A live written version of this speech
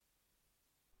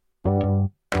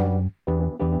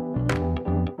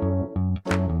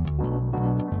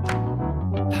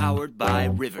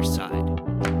Riverside.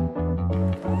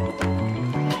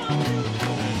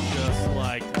 Just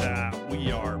like that,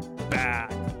 we are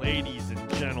back, ladies and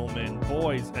gentlemen,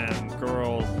 boys and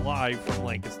girls, live from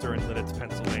Lancaster and Lidditz,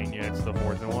 Pennsylvania. It's the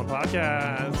 4th and 1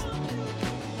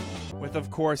 podcast. With,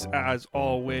 of course, as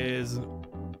always,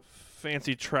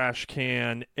 Fancy Trash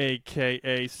Can,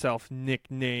 a.k.a.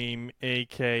 self-nickname,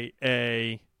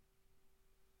 a.k.a.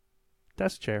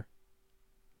 desk chair.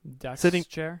 Desk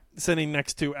chair? Sitting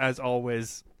next to, as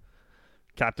always,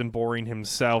 Captain Boring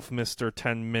himself, Mr.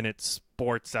 10-Minute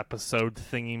Sports Episode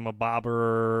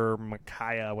Thingy-mabobber,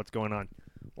 Micaiah. What's going on?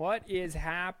 What is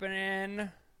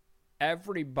happening,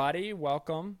 everybody?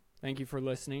 Welcome. Thank you for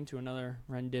listening to another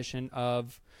rendition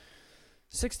of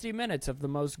 60 minutes of the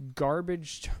most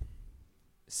garbage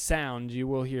sound you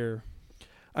will hear.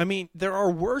 I mean, there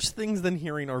are worse things than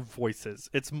hearing our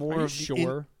voices. It's more Are you of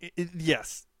sure?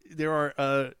 Yes. There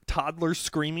are toddlers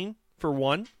screaming, for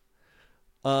one.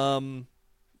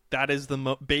 That is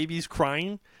the babies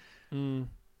crying. You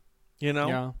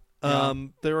know? Yeah.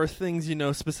 There are things,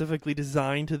 specifically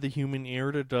designed to the human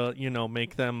ear to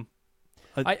make them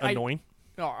annoying.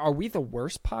 Are we the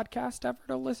worst podcast ever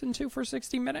to listen to for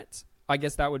 60 minutes? I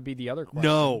guess that would be the other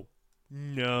question.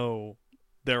 No.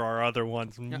 There are other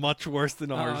ones much worse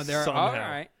than ours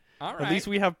somehow. All right. At least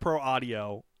we have pro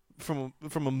audio for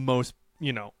a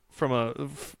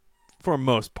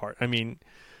most part. I mean,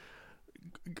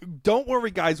 don't worry,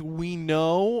 guys. We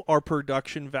know our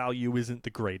production value isn't the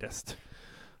greatest.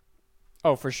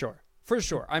 Oh, for sure.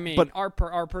 I mean, but our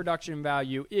production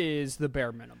value is the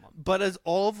bare minimum. But as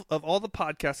all the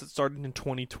podcasts that started in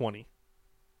 2020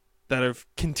 that have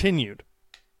continued,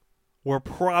 we're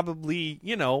probably,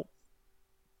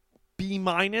 B-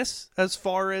 as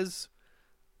far as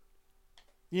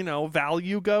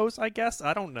value goes, I guess.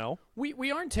 I don't know.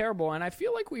 We aren't terrible, and I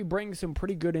feel like we bring some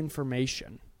pretty good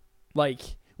information. Like,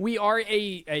 we are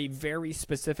a very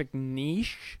specific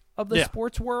niche of the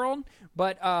sports world,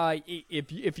 but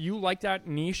if you like that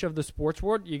niche of the sports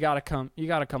world, you gotta come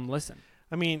listen.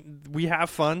 I mean, we have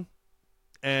fun,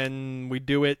 and we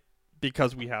do it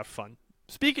because we have fun.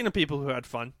 Speaking of people who had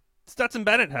fun, Stetson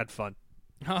Bennett had fun.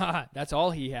 That's all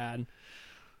he had.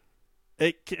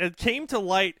 It came to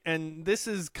light, and this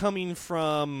is coming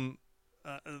from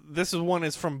this one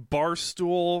is from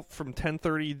Barstool from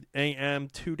 10:30 a.m.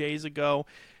 2 days ago.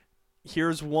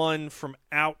 Here's one from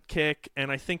Outkick,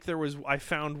 and I think I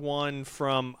found one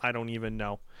from, I don't even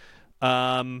know.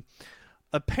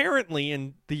 Apparently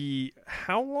in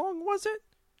how long was it?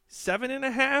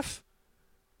 7.5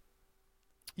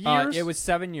 years? It was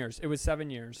 7 years.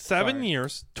 7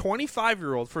 years.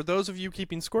 25-year-old. For those of you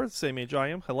keeping score, the same age I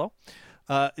am. Hello.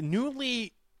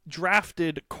 Newly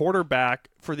drafted quarterback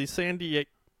for the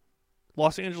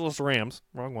Los Angeles Rams.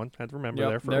 Wrong one. Had to remember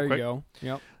there for a quick. There you go.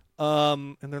 Yep.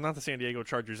 And they're not the San Diego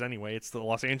Chargers anyway. It's the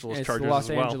Los Angeles Chargers as well. It's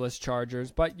the the Los Angeles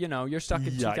Chargers. But, you're stuck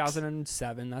in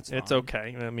 2007. That's fine. It's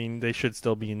okay. I mean, they should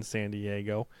still be in San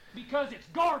Diego. Because it's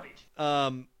garbage.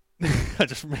 I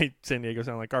just made San Diego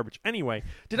sound like garbage. Anyway,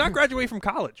 did not graduate from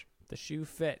college. The shoe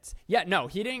fits. Yeah, no,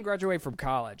 he didn't graduate from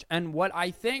college. And what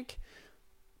I think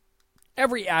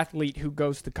every athlete who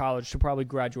goes to college should probably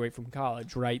graduate from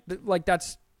college, right? Like,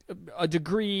 that's a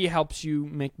degree helps you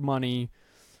make money.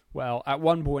 Well, at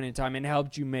one point in time, it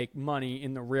helped you make money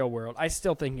in the real world. I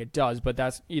still think it does, but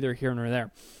that's either here nor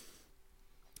there.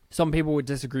 Some people would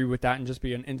disagree with that and just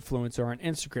be an influencer on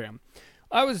Instagram.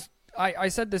 I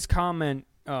said this comment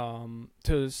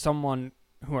to someone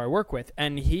who I work with,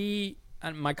 and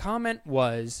my comment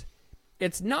was,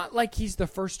 it's not like he's the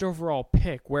first overall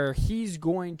pick where he's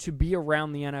going to be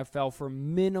around the NFL for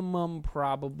minimum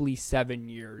probably 7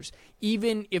 years,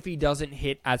 even if he doesn't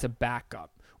hit as a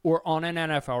backup or on an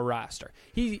NFL roster.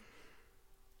 He's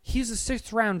a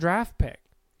 6th round draft pick.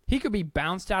 He could be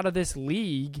bounced out of this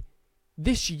league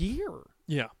this year.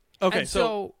 Yeah. Okay, and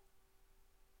so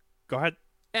go ahead.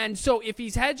 And so if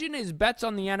he's hedging his bets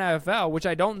on the NFL, which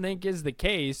I don't think is the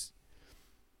case,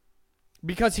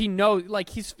 because he knows, like,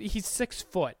 he's 6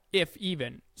 foot, if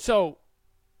even. So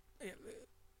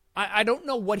I don't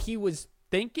know what he was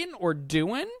thinking or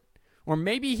doing, or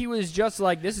maybe he was just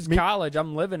like, this is college,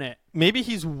 I'm living it. Maybe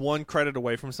he's one credit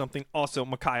away from something. Also,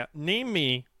 Micaiah, name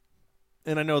me,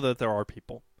 and I know that there are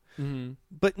people,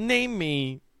 but name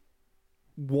me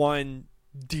one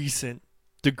decent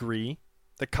degree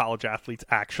that college athletes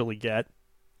actually get.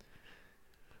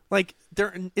 Like,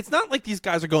 it's not like these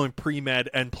guys are going pre-med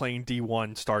and playing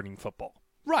D1 starting football.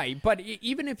 Right, but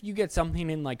even if you get something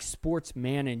in, like, sports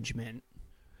management.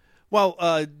 Well,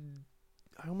 I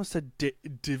almost said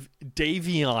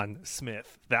Davion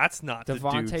Smith. That's not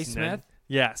Devontae the dude's Smith? name.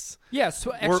 Yes. Yes,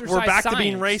 so We're back science. to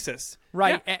being racist.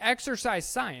 Right. Yeah. Exercise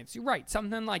science. You're right.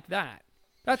 Something like that.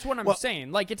 That's what I'm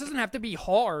saying. Like, it doesn't have to be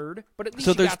hard, but at least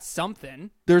you got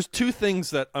something. There's two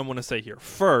things that I want to say here.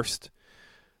 First,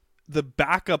 the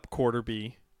backup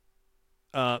quarterback,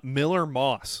 Miller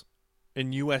Moss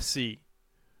in USC,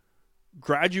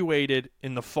 graduated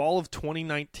in the fall of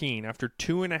 2019 after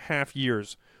 2.5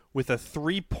 years with a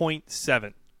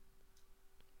 3.7.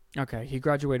 Okay, he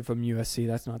graduated from USC.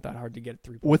 That's not that hard to get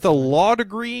 3.7. With a law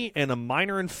degree and a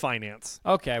minor in finance.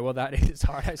 Okay, well, that is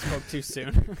hard. I spoke too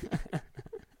soon.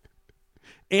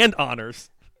 And honors.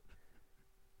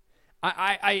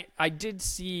 I did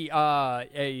see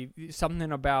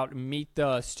something about meet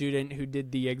the student who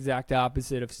did the exact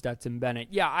opposite of Stetson Bennett.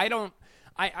 Yeah, I don't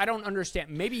understand.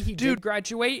 Maybe he did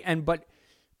graduate,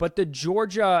 but the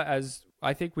Georgia, as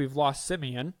I think we've lost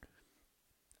Simeon.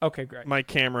 Okay, great. My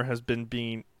camera has been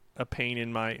being a pain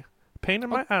in my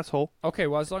asshole. Okay,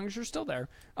 well, as long as you're still there.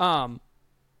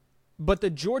 But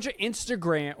the Georgia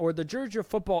Instagram or the Georgia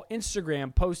football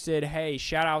Instagram posted, hey,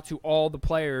 shout out to all the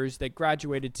players that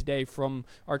graduated today from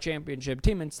our championship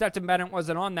team. And Stetson Bennett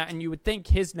wasn't on that, and you would think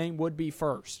his name would be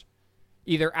first,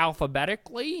 either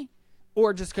alphabetically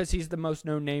or just because he's the most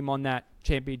known name on that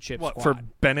championship squad. For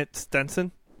Bennett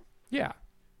Stenson? Yeah.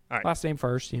 All right. Last name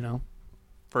first,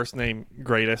 First name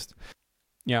greatest.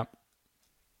 Yeah.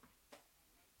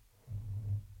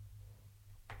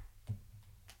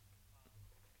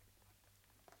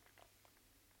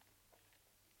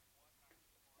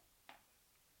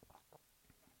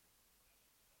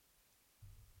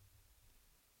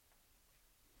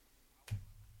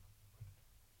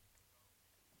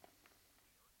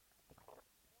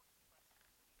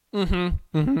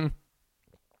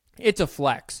 It's a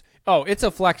flex. Oh, it's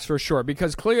a flex for sure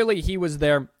because clearly he was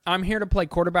there. I'm here to play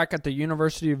quarterback at the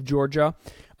University of Georgia.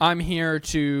 I'm here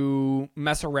to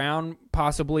mess around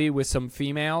possibly with some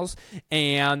females,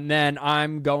 and then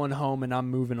I'm going home and I'm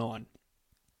moving on.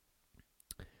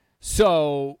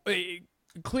 So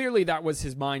clearly that was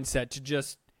his mindset, to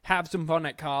just have some fun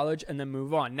at college and then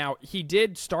move on. Now, he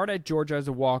did start at Georgia as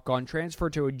a walk-on, transfer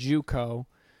to a JUCO,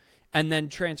 and then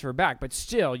transfer back. But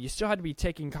still, you still had to be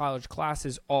taking college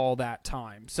classes all that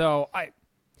time. So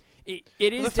it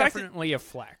is definitely a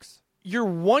flex. You're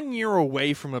 1 year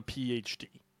away from a PhD.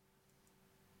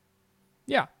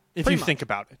 Yeah. If you think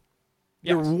about it.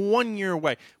 Yes. You're 1 year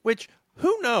away, which,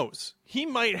 who knows? He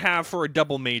might have for a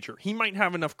double major. He might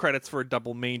have enough credits for a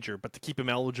double major, but to keep him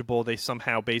eligible, they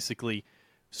somehow basically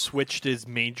switched his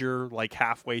major like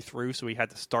halfway through, so he had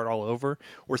to start all over,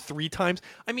 or 3 times.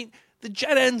 I mean, the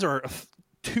Jet Ends are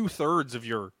 2/3 of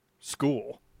your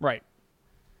school. Right.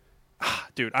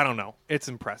 Dude, I don't know. It's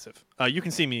impressive. You can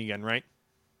see me again, right?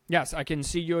 Yes, I can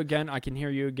see you again. I can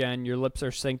hear you again. Your lips are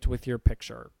synced with your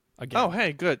picture again. Oh,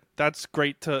 hey, good. That's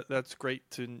great to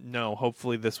know.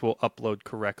 Hopefully this will upload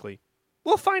correctly.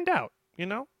 We'll find out,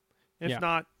 If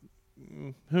not,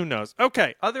 who knows?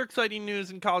 Okay, other exciting news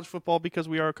in college football, because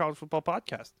we are a college football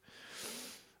podcast.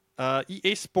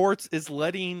 EA Sports is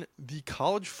letting the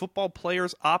college football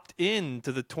players opt in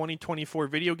to the 2024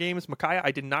 video games. Micaiah, I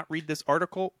did not read this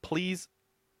article. Please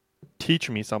teach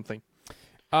me something.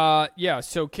 Yeah,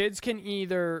 so kids can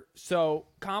so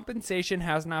compensation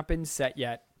has not been set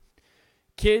yet.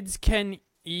 Kids can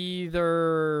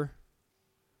either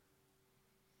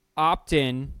opt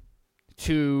in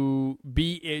to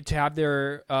have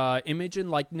their image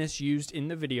and likeness used in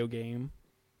the video game,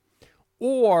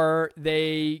 or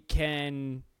they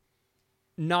can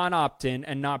not opt in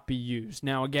and not be used.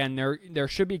 Now, again, there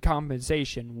should be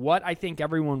compensation. What I think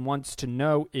everyone wants to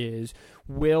know is,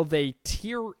 will they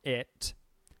tier it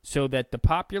so that the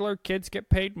popular kids get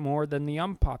paid more than the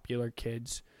unpopular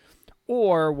kids?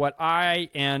 Or what I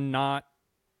and not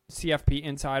CFP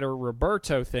insider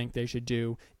Roberto think they should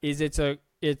do is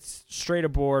it's straight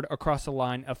aboard, across the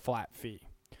line, a flat fee,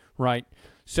 right?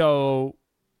 So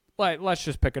let's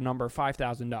just pick a number,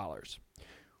 $5,000.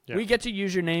 Yeah. We get to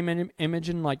use your name and image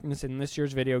and likeness in this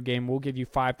year's video game. We'll give you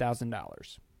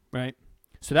 $5,000, right?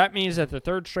 So that means that the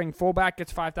third string fullback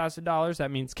gets $5,000.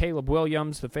 That means Caleb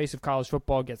Williams, the face of college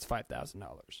football, gets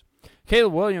 $5,000.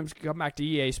 Caleb Williams can come back to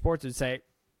EA Sports and say,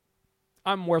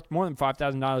 I'm worth more than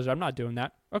 $5,000. I'm not doing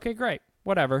that. Okay, great.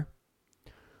 Whatever.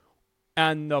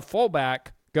 And the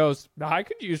fullback goes, I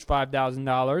could use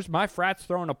 $5,000. My frat's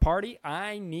throwing a party.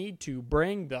 I need to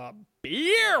bring the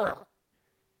beer.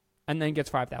 And then gets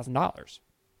 $5,000.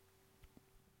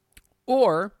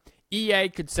 Or EA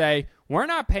could say, we're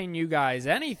not paying you guys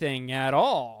anything at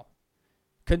all,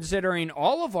 considering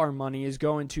all of our money is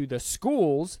going to the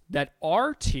schools that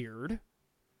are tiered,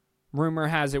 rumor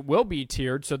has it will be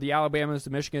tiered, so the Alabamas, the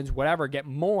Michigans, whatever, get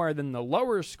more than the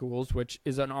lower schools, which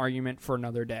is an argument for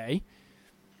another day.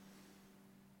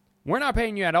 We're not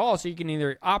paying you at all, so you can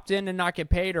either opt in and not get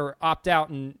paid or opt out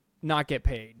and not get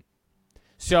paid.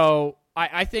 So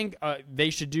I think they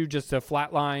should do just a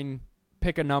flat line,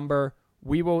 pick a number.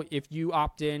 We will, if you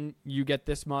opt in, you get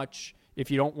this much.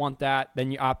 If you don't want that,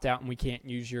 then you opt out and we can't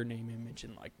use your name, image,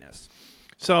 and likeness.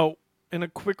 So, in a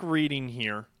quick reading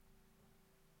here,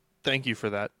 thank you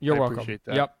for that. You're I welcome. Appreciate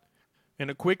that. Yep. In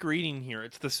a quick reading here,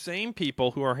 it's the same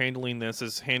people who are handling this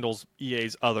as handles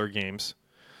EA's other games,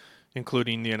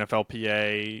 including the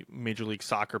NFLPA, Major League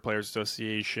Soccer Players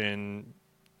Association,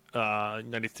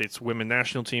 United States Women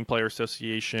National Team Player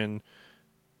Association,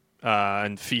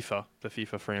 and FIFA, the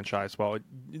FIFA franchise. Well,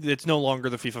 it's no longer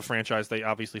the FIFA franchise. They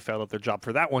obviously failed at their job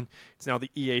for that one. It's now the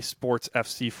EA Sports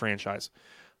FC franchise.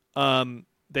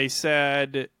 They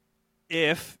said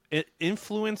if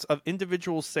influence of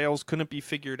individual sales couldn't be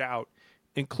figured out,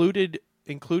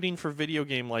 including for video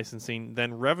game licensing,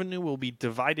 then revenue will be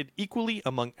divided equally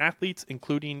among athletes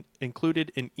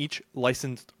included in each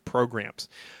licensed programs.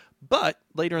 But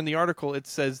later in the article, it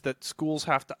says that schools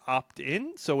have to opt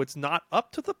in, so it's not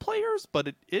up to the players, but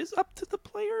it is up to the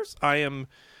players. I am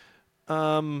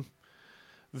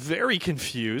very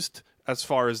confused as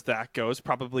far as that goes.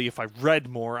 Probably if I read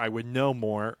more, I would know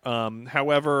more.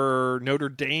 However, Notre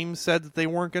Dame said that they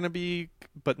weren't going to be,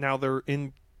 but now they're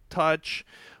in touch.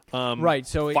 Right.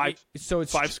 So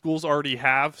it's five schools already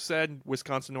have said.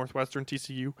 Wisconsin, Northwestern,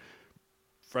 TCU,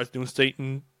 Fresno State,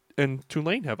 and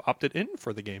Tulane have opted in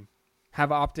for the game.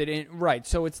 Have opted in, right?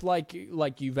 So it's like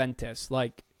Juventus.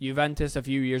 Like Juventus a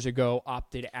few years ago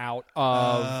opted out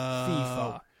of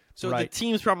FIFA. So right? the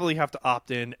teams probably have to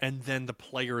opt in, and then the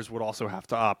players would also have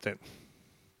to opt in.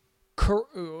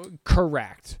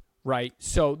 Correct. Right.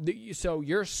 So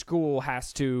your school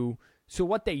has to. So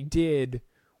what they did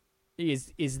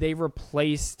is they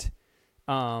replaced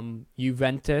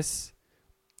Juventus.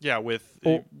 Yeah, with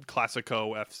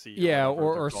Classico FC. Yeah,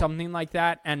 or something like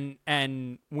that. And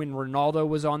when Ronaldo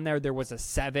was on there was a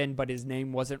 7, but his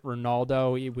name wasn't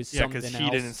Ronaldo. It was something else. Yeah, because he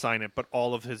didn't sign it, but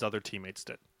all of his other teammates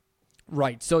did.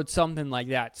 Right, so it's something like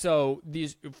that. So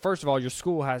first of all, your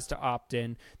school has to opt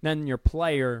in. Then your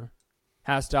player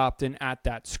has to opt in at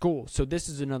that school. So this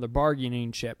is another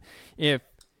bargaining chip. If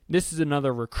this is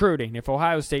another recruiting. If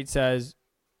Ohio State and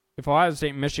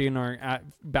Michigan are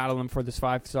battling for this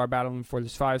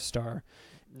 5-star,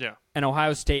 yeah, and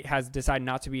Ohio State has decided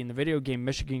not to be in the video game,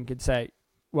 Michigan could say,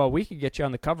 well, we could get you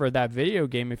on the cover of that video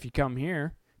game if you come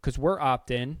here because we're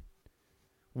opt-in.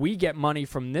 We get money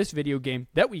from this video game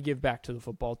that we give back to the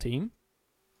football team.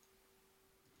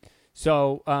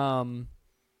 So, so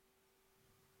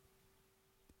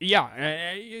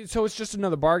it's just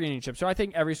another bargaining chip. So I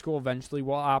think every school eventually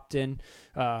will opt in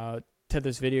to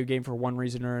this video game for one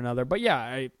reason or another. But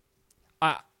yeah,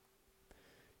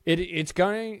 it's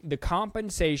going, the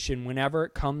compensation whenever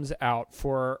it comes out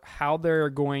for how they're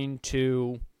going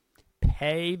to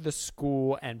pay the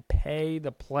school and pay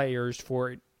the players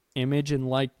for image and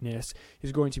likeness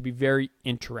is going to be very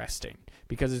interesting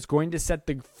because it's going to set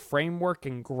the framework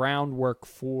and groundwork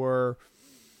for,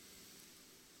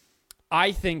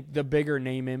 I think, the bigger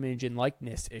name, image, and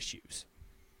likeness issues.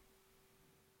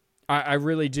 I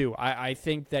really do. I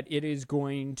think that it is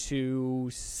going to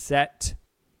set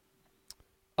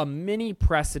a mini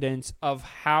precedence of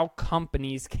how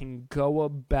companies can go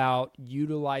about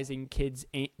utilizing kids'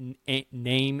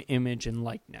 name, image, and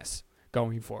likeness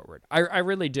going forward. I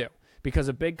really do. Because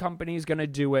a big company is going to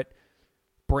do it,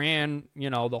 brand,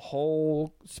 the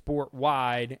whole sport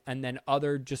wide, and then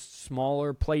other just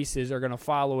smaller places are going to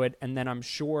follow it, and then I'm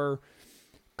sure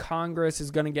Congress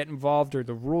is going to get involved or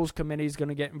the rules committee is going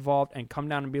to get involved and come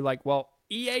down and be like, well,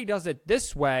 EA does it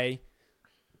this way,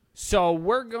 so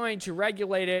we're going to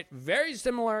regulate it very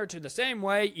similar to the same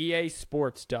way EA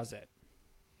Sports does it.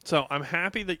 So I'm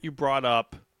happy that you brought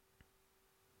up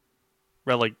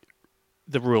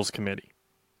the rules committee.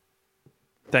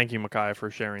 Thank you, Micaiah,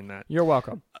 for sharing that. You're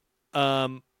welcome.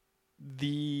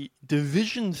 The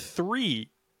Division 3.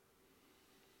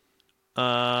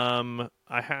 I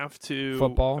have to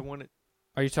football.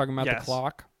 Are you talking about the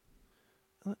clock?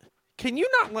 Can you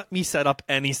not let me set up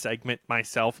any segment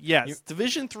myself? Yes,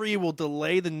 Division 3 will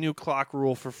delay the new clock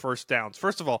rule for first downs.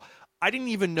 First of all, I didn't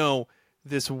even know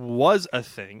this was a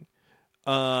thing.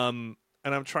 And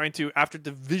I'm trying to, after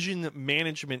Division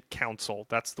Management Council,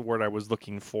 that's the word I was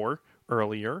looking for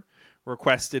earlier,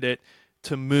 requested it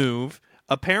to move.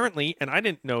 Apparently, and I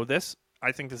didn't know this,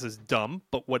 I think this is dumb,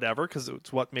 but whatever, because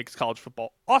it's what makes college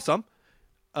football awesome.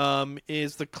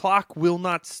 is the clock will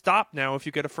not stop now if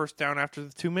you get a first down after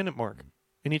the 2-minute mark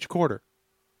in each quarter.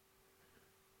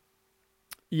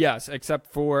 Yes,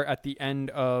 except for at the end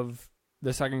of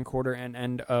the second quarter and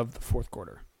end of the fourth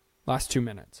quarter. Last 2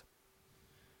 minutes.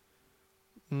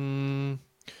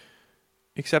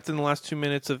 Except in the last 2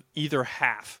 minutes of either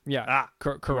half. Yeah,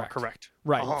 correct. Correct.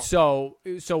 Right. Uh-huh. So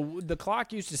the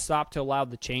clock used to stop to allow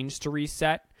the chains to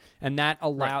reset, and that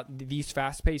allowed these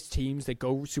fast-paced teams that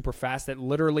go super fast, that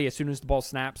literally as soon as the ball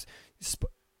snaps,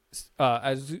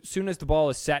 as soon as the ball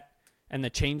is set and the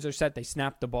chains are set, they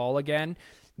snap the ball again.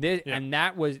 And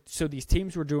that was, so these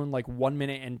teams were doing like 1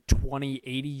 minute and 20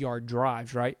 80-yard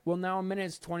drives, right? Well, now a minute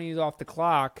and 20 is off the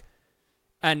clock,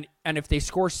 and if they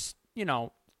score,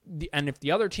 and if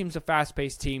the other team's a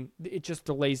fast-paced team, it just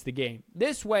delays the game.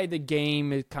 This way, the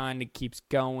game kind of keeps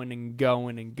going and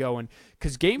going and going,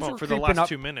 because games were for creeping the last up.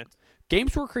 2 minutes.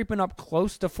 Games were creeping up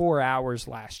close to 4 hours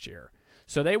last year,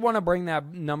 so they want to bring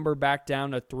that number back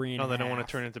down to 3.5. No, they don't want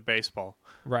to turn it into baseball.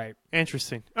 Right.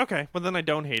 Interesting. Okay, well then I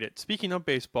don't hate it. Speaking of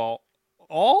baseball,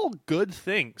 all good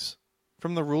things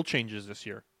from the rule changes this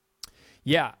year.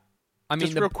 Yeah. I mean,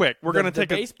 just real quick, we're going to take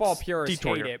the a baseball purists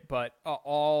detour hate here. it, but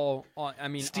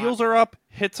steals are up,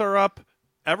 hits are up,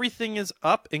 everything is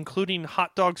up, including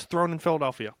hot dogs thrown in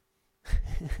Philadelphia.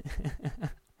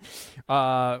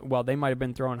 Well, they might have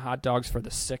been throwing hot dogs for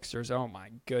the Sixers. Oh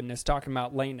my goodness, talking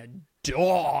about laying a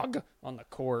dog on the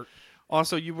court.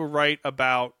 Also, you were right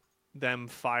about them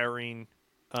firing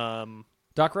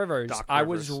Doc Rivers. Doc I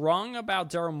was Rivers. wrong about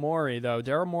Daryl Morey, though.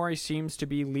 Daryl Morey seems to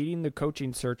be leading the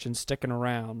coaching search and sticking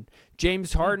around.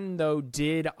 James Harden, though,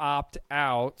 did opt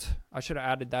out. I should have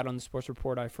added that on the sports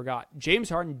report. I forgot. James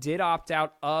Harden did opt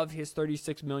out of his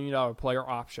 $36 million player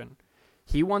option.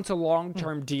 He wants a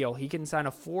long-term deal. He can sign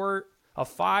a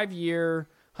 5-year,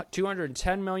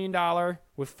 $210 million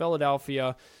with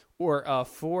Philadelphia, or a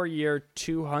 4-year,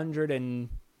 $200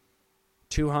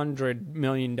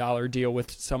 million deal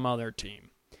with some other team.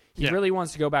 He really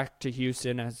wants to go back to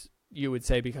Houston, as you would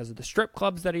say, because of the strip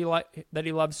clubs that he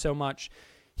loves so much.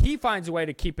 He finds a way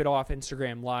to keep it off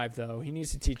Instagram Live, though. He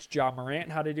needs to teach John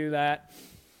Morant how to do that.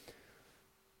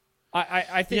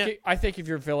 I think if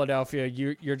you're Philadelphia,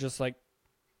 you're just like,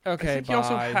 okay,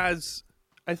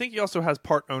 I think he also has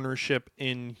part ownership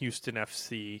in Houston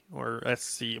FC or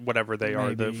SC, whatever they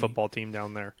are, the football team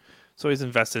down there. So he's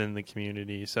invested in the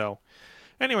community. So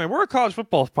anyway, we're a college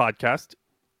football podcast.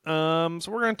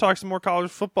 So we're going to talk some more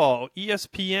college football.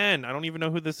 ESPN, I don't even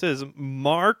know who this is.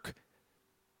 Mark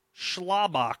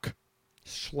Schlabach.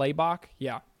 Schlabach?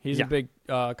 Yeah. He's a big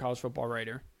college football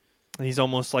writer. He's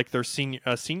almost like their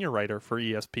senior writer for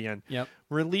ESPN. Yep.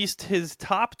 Released his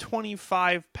top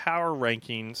 25 power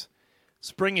rankings,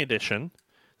 spring edition.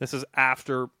 This is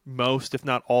after most, if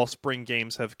not all, spring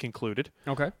games have concluded.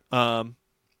 Okay. And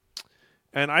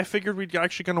I figured we'd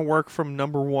actually going to work from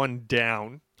number 1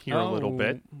 down here a little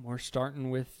bit. We're starting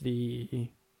with the...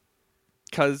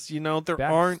 Because, there best.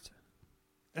 aren't...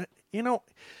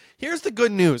 here's the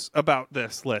good news about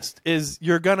this list, is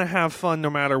you're going to have fun no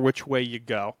matter which way you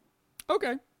go.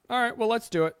 Okay. All right. Well, let's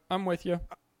do it. I'm with you.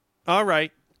 All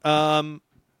right.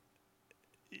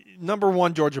 Number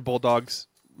 1, Georgia Bulldogs.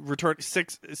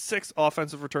 Six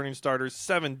offensive returning starters,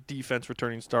 7 defense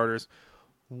returning starters,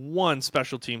 1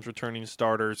 special teams returning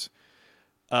starters.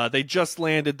 They just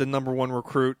landed the number 1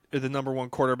 recruit, the number 1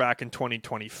 quarterback in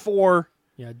 2024.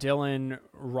 Yeah, Dylan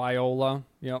Raiola.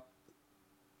 Yep.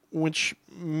 Which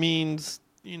means,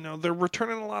 they're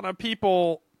returning a lot of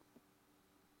people.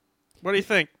 What do you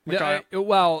think, Micaiah?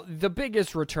 Well, the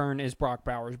biggest return is Brock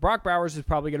Bowers. Brock Bowers is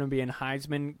probably going to be a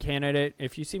Heisman candidate.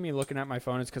 If you see me looking at my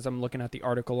phone, it's because I'm looking at the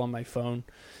article on my phone.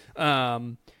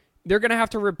 They're going to have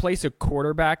to replace a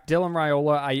quarterback. Dylan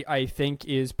Raiola, I think,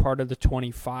 is part of the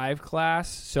 25 class,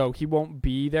 so he won't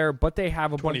be there. But they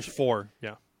have a 24,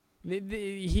 bunch.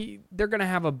 They're going to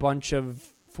have a bunch of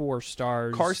 4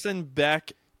 stars. Carson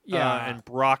Beck, and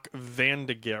Brock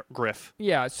Vandegrift.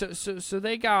 Yeah, so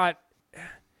they got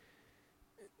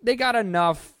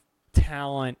enough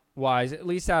talent-wise, at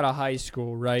least out of high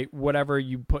school, right? Whatever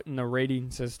you put in the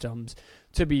rating systems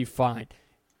to be fine.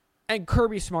 And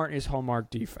Kirby Smart is hallmark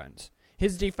defense.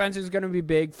 His defense is going to be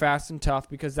big, fast, and tough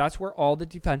because that's where all the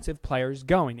defensive players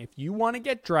going. If you want to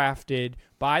get drafted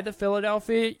by the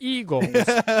Philadelphia Eagles,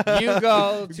 you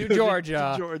go to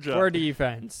Georgia for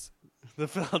defense. The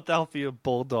Philadelphia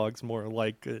Bulldogs, more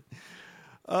like it.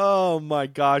 Oh my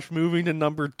gosh! Moving to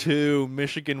number 2,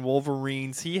 Michigan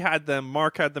Wolverines.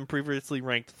 Mark had them previously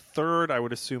ranked 3rd. I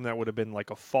would assume that would have been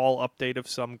like a fall update of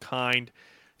some kind.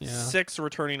 Yeah. 6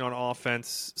 returning on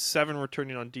offense, 7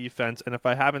 returning on defense. And if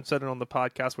I haven't said it on the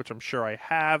podcast, which I'm sure I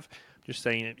have, just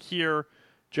saying it here,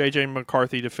 J.J.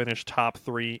 McCarthy to finish top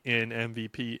 3 in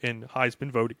MVP and Heisman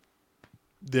voting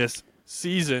this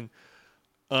season.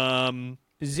 0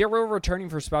 returning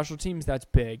for special teams. That's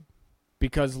big.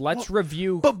 Because let's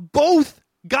review. But both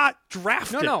got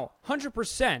drafted. No,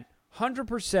 100%.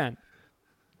 100%.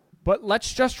 But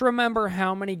let's just remember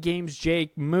how many games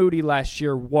Jake Moody last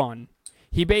year won.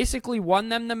 He basically won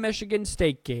them the Michigan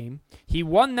State game. He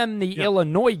won them the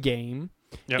Illinois game.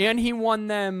 Yep. And he won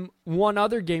them one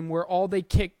other game where all they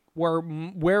kicked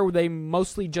where they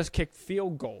mostly just kicked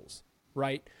field goals,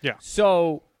 right? Yeah.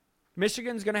 So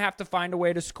Michigan's going to have to find a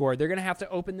way to score. They're going to have to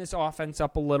open this offense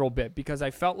up a little bit because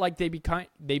I felt like they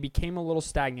became a little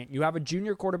stagnant. You have a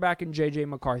junior quarterback in J.J.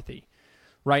 McCarthy,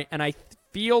 right? And I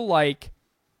feel like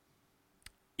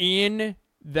in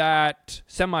that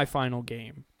semifinal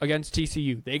game against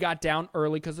TCU, they got down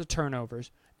early because of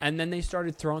turnovers, and then they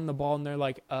started throwing the ball, and they're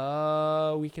like,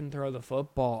 oh, we can throw the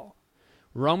football.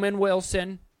 Roman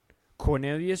Wilson,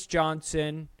 Cornelius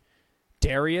Johnson,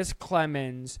 Darius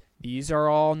Clemens, these are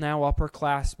all now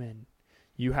upperclassmen.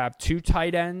 You have 2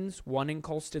 tight ends, one in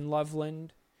Colston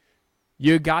Loveland.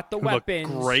 You got the weapons.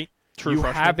 Great. True you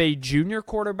freshman. have a junior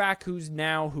quarterback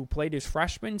who played his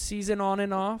freshman season on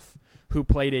and off, who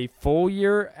played a full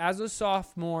year as a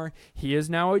sophomore. He is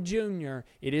now a junior.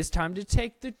 It is time to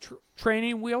take the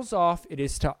training wheels off. It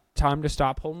is time to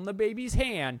stop holding the baby's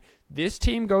hand. This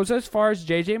team goes as far as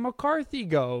J.J. McCarthy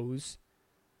goes.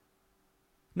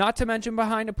 Not to mention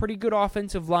behind a pretty good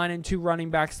offensive line and 2 running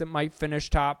backs that might finish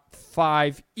top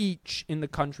 5 each in the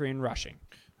country in rushing.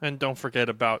 And don't forget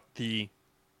about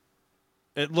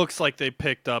it looks like they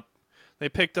picked up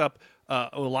a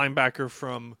linebacker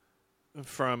from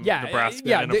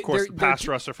Nebraska, and of course the pass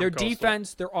rusher from their Coastal.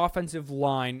 Defense, their offensive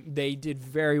line, they did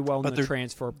very well in the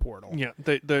transfer portal. Yeah,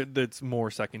 that's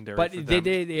more secondary. But for them. they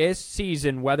did this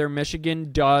season, whether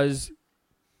Michigan does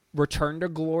return to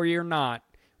glory or not,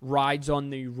 rides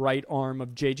on the right arm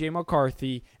of J.J.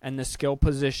 McCarthy and the skill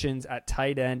positions at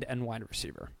tight end and wide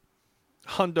receiver.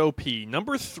 Hundo P,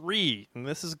 number 3, and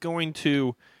this is going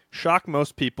to shock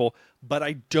most people, but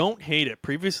I don't hate it.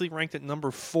 Previously ranked at number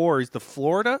 4 is the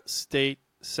Florida State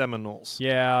Seminoles.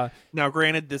 Yeah. Now,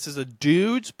 granted, this is a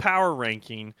dude's power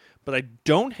ranking, but I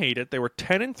don't hate it. They were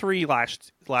 10-3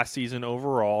 last season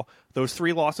overall. Those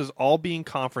 3 losses all being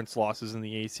conference losses in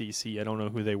the ACC. I don't know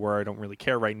who they were. I don't really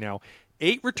care right now.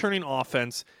 8 returning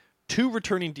offense, 2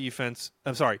 returning defense.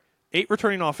 8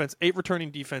 returning offense, 8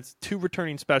 returning defense, 2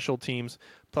 returning special teams.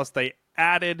 Plus, they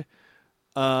added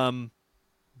a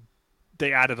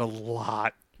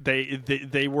lot.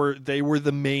 They were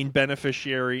the main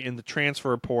beneficiary in the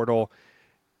transfer portal.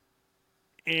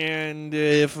 And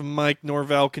if Mike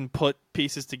Norvell can put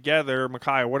pieces together,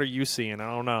 Micaiah, what are you seeing? I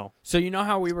don't know. So you know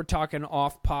how we were talking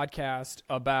off podcast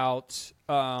about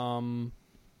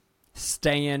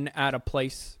staying at a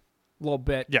place a little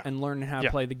bit and learning how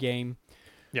to play the game?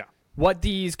 Yeah. What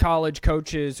these college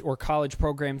coaches or college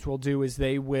programs will do is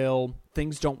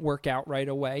things don't work out right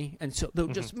away, and so they'll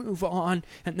just move on,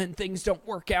 and then things don't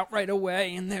work out right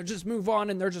away, and they'll just move on,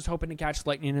 and they're just hoping to catch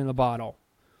lightning in the bottle.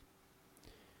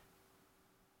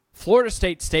 Florida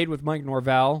State stayed with Mike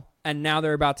Norvell, and now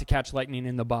they're about to catch lightning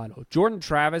in the bottle. Jordan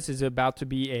Travis is about to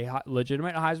be a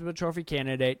legitimate Heisman Trophy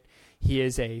candidate. He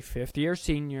is a fifth-year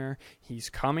senior. He's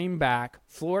coming back.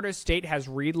 Florida State has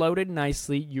reloaded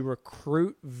nicely. You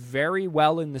recruit very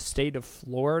well in the state of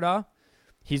Florida.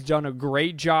 He's done a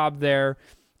great job there.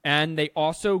 And they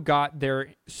also got their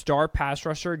star pass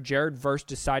rusher, Jared Verse,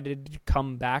 decided to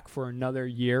come back for another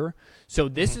year. So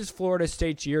this is Florida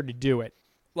State's year to do it.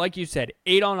 Like you said,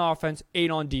 8 on offense,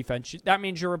 8 on defense. That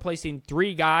means you're replacing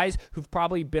 3 guys who've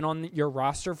probably been on your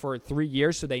roster for 3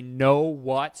 years, so they know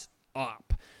what's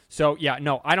up. So, yeah,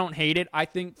 no, I don't hate it. I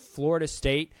think Florida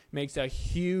State makes a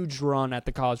huge run at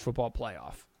the college football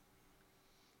playoff.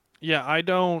 Yeah, I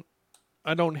don't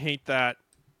hate that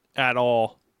at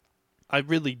all. I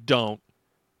really don't.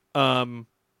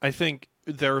 I think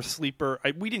they're a sleeper.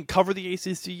 We didn't cover the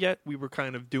ACC yet. We were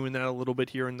kind of doing that a little bit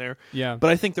here and there. Yeah. But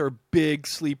I think they're a big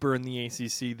sleeper in the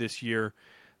ACC this year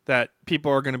that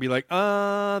people are going to be like,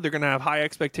 they're going to have high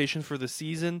expectations for the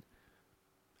season.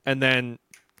 And then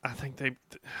I think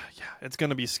it's going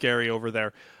to be scary over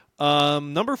there.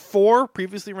 Number 4,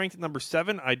 previously ranked at number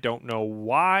 7. I don't know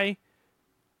why.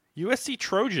 USC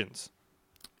Trojans.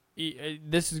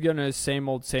 This is going to same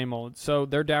old. So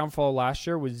their downfall last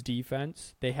year was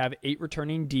defense. They have 8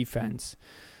 returning defense,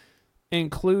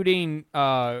 including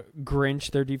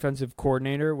Grinch, their defensive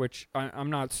coordinator, which I'm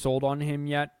not sold on him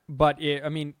yet. But,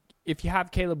 if you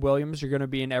have Caleb Williams, you're going to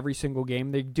be in every single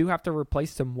game. They do have to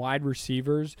replace some wide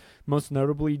receivers, most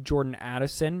notably Jordan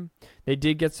Addison. They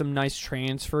did get some nice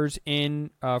transfers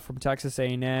in from Texas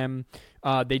A&M.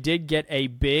 They did get a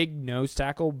big nose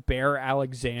tackle, Bear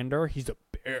Alexander. He's a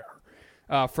bear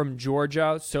from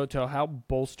Georgia, so to help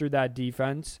bolster that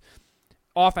defense.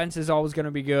 Offense is always going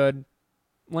to be good.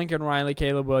 Lincoln Riley,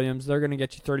 Caleb Williams, they're going to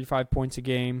get you 35 points a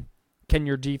game. Can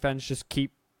your defense just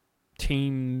keep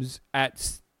teams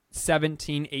at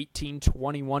 17, 18,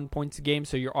 21 points a game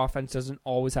so your offense doesn't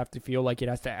always have to feel like it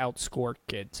has to outscore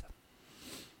kids?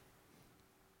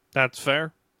 That's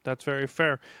fair. That's very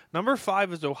fair. Number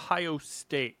 5 is Ohio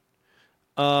State.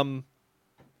 Kyle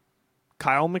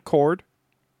McCord.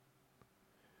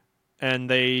 And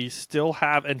they still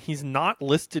have, and he's not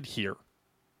listed here.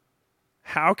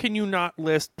 How can you not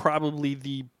list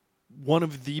probably one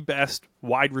of the best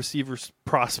wide receivers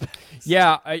prospects?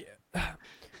 Yeah,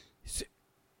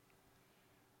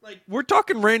 like we're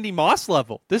talking Randy Moss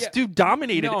level. This dude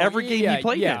dominated every game he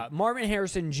played in. Marvin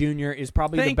Harrison Jr. is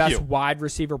probably the best wide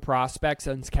receiver prospect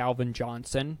since Calvin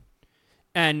Johnson.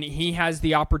 And he has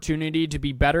the opportunity to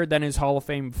be better than his Hall of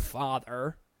Fame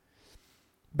father.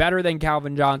 Better than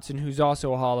Calvin Johnson, who's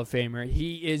also a Hall of Famer.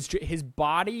 His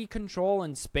body control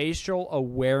and spatial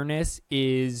awareness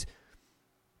is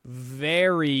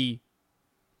very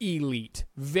elite.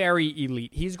 Very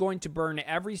elite. He's going to burn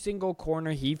every single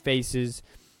corner he faces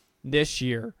this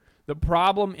year. The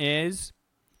problem is,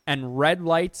 and red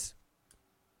lights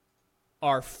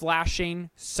are flashing,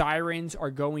 sirens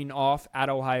are going off at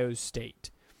Ohio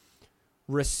State.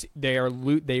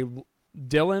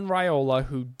 Dylan Raiola,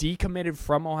 who decommitted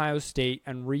from Ohio State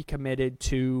and recommitted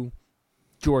to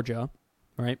Georgia,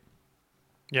 right?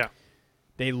 Yeah.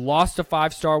 They lost a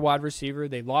 5-star wide receiver.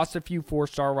 They lost a few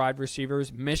 4-star wide receivers.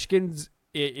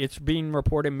 It's being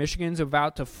reported Michigan's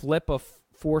about to flip a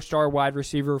 4-star wide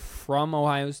receiver from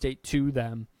Ohio State to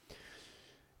them.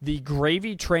 The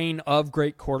gravy train of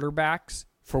great quarterbacks,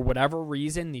 for whatever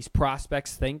reason, these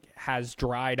prospects think has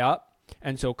dried up.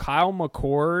 And so Kyle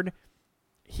McCord,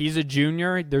 he's a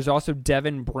junior. There's also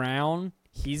Devin Brown.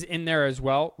 He's in there as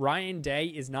well. Ryan Day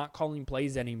is not calling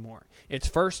plays anymore. It's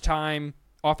first-time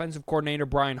offensive coordinator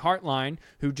Brian Hartline,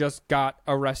 who just got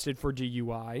arrested for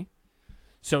DUI.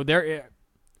 So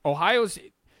there's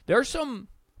some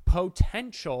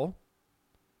potential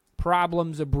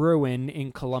problems brewing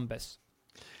in Columbus.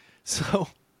 So,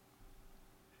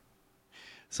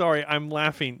 sorry, I'm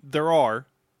laughing. There are.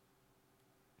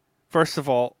 First of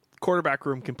all, quarterback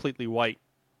room completely white.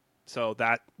 So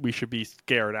that we should be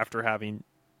scared after having,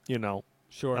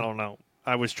 Sure. I don't know.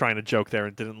 I was trying to joke there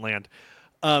and didn't land.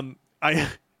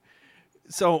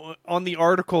 So on the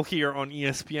article here on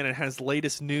ESPN, it has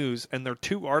latest news, and they're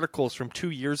 2 articles from 2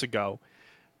 years ago.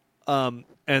 And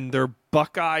they're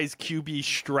Buckeyes QB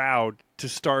Stroud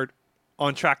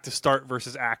on track to start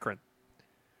versus Akron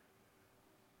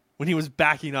when he was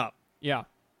backing up. Yeah.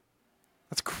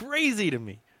 That's crazy to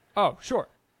me. Oh, sure.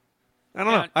 I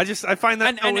don't know. I find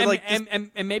that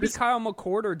and maybe Kyle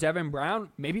McCord or Devin Brown,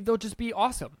 maybe they'll just be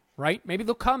awesome, right? Maybe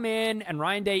they'll come in and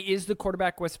Ryan Day is the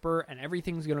quarterback whisperer and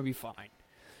everything's going to be fine.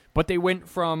 But they went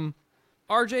from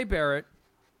RJ Barrett,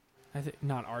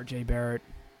 not RJ Barrett,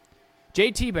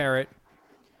 JT Barrett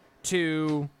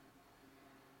to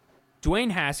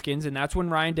Dwayne Haskins, and that's when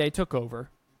Ryan Day took over.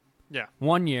 Yeah.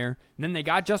 1 year. And then they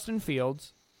got Justin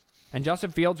Fields, and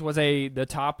Justin Fields was the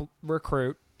top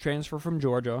recruit, transfer from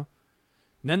Georgia.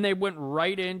 And then they went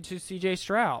right into CJ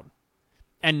Stroud.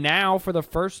 And now, for the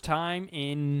first time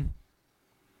in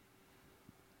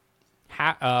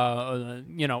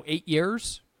 8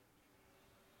 years,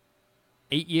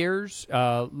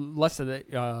 less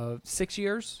than 6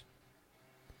 years,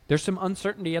 there's some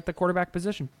uncertainty at the quarterback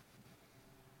position.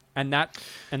 And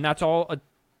that's all.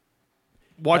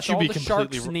 Watch you be the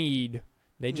completely Sharks need.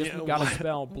 They just got to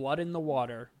smell blood in the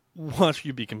water. Watch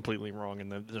you be completely wrong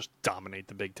and then just dominate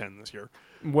the Big Ten this year.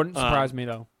 Wouldn't surprise me,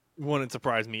 though. Wouldn't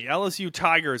surprise me. LSU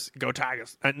Tigers, go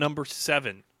Tigers, at number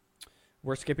 7.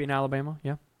 We're skipping Alabama,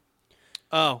 yeah?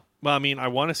 Oh, well, I mean, I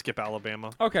want to skip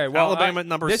Alabama. Okay, well, Alabama at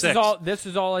number 6. This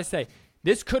is all I say.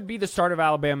 This could be the start of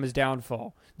Alabama's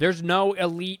downfall. There's no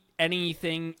elite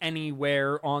anything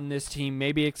anywhere on this team,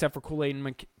 maybe except for Kool-Aid and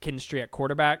McKinstry at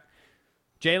quarterback.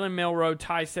 Jalen Milroe,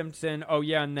 Ty Simpson,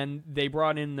 and then they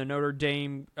brought in the Notre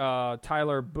Dame,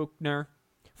 Tyler Buchner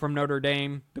from Notre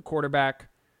Dame, the quarterback.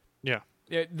 Yeah.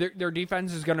 Their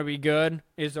defense is going to be good.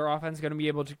 Is their offense going to be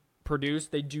able to produce?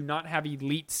 They do not have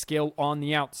elite skill on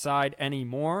the outside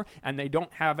anymore, and they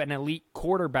don't have an elite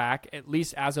quarterback, at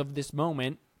least as of this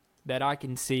moment, that I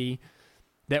can see,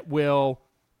 that will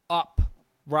up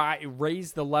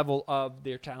raise the level of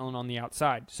their talent on the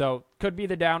outside. So could be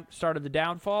the start of the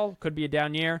downfall, could be a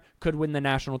down year, could win the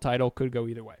national title, could go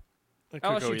either way. It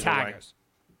could go either Tigers.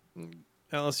 Way.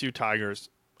 LSU Tigers.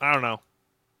 I don't know.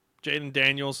 Jaden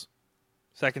Daniels,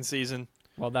 second season.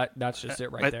 Well, that's just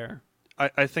it right there.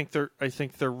 I think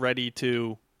they're ready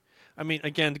to. I mean,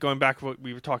 again, going back to what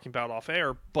we were talking about off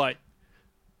air, but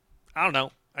I don't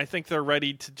know. I think they're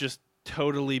ready to just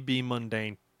totally be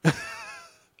mundane.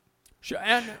 Sure,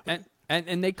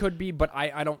 and they could be, but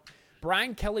I don't.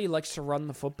 Brian Kelly likes to run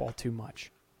the football too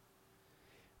much.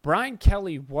 Brian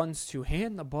Kelly wants to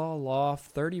hand the ball off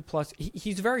 30 plus.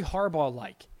 He's very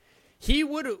Harbaugh-like. He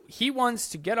wants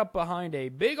to get up behind a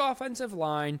big offensive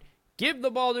line, give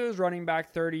the ball to his running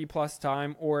back 30 plus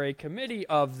time or a committee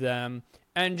of them,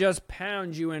 and just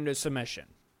pound you into submission.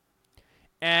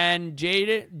 And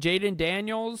Jaden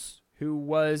Daniels, who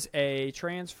was a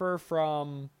transfer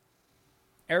from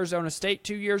Arizona State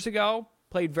 2 years ago,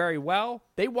 played very well.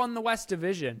 They won the West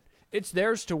Division. It's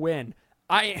theirs to win.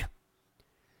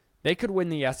 They could win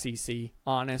the SEC,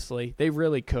 honestly. They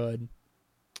really could.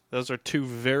 Those are two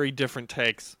very different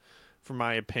takes, from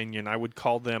my opinion. I would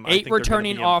call them 8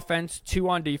 returning offense, 2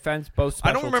 on defense, both special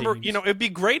I don't remember. teams. It'd be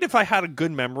great if I had a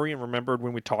good memory and remembered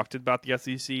when we talked about the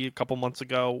SEC a couple months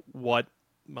ago,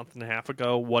 month and a half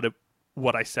ago,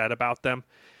 what I said about them.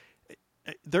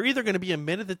 They're either going to be a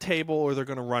mid of the table or they're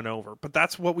going to run over. But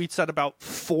that's what we said about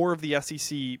 4 of the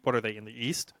SEC. What are they in the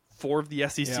East? 4 of the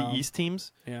SEC East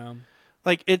teams. Yeah.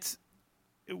 Like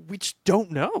we just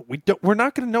don't know. We're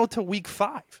not going to know until week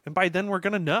 5, and by then we're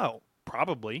going to know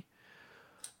probably.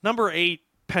 Number 8,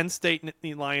 Penn State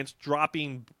Nittany Lions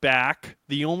dropping back.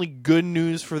 The only good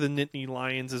news for the Nittany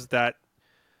Lions is that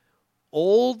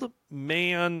old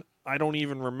man, I don't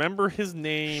even remember his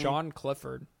name. Sean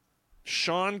Clifford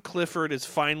is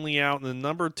finally out, and the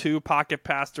number 2 pocket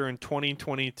passer in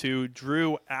 2022,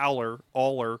 Drew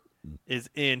Aller is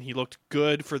in. He looked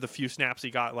good for the few snaps he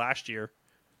got last year.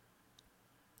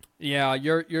 Yeah,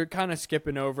 you're kind of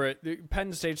skipping over it.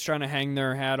 Penn State's trying to hang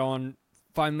their hat on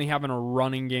finally having a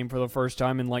running game for the first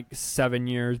time in like 7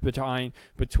 years between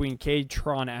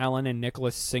Katron Allen and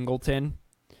Nicholas Singleton.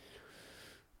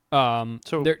 So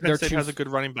Penn State has a good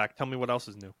running back. Tell me what else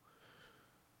is new.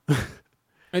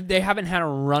 They haven't had a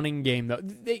running game though.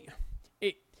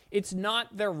 It's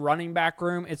not their running back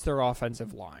room, it's their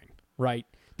offensive line, right?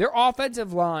 Their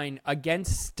offensive line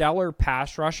against stellar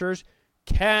pass rushers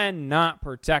cannot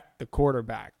protect the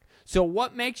quarterback. So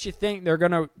what makes you think they're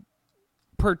going to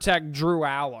protect Drew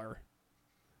Aller,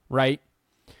 right?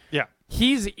 Yeah.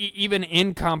 He's even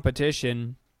in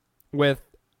competition with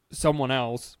someone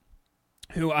else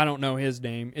who I don't know his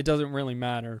name. It doesn't really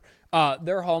matter.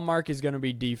 Their hallmark is going to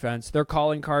be defense. Their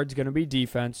calling card's going to be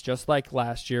defense, just like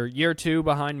last year. Year 2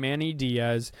 behind Manny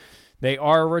Diaz. They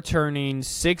are returning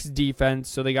 6 defense,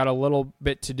 so they got a little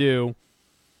bit to do.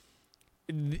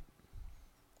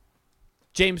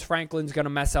 James Franklin's going to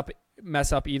mess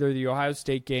up either the Ohio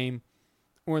State game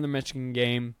or the Michigan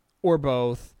game or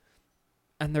both,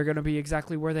 and they're going to be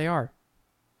exactly where they are,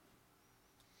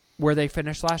 where they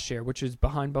finished last year, which is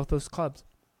behind both those clubs.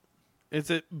 Is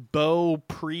it Bo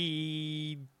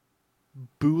Pre-Bula?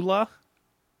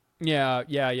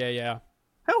 Yeah.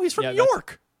 Oh, he's from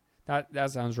York.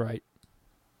 That sounds right.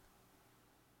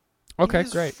 Okay,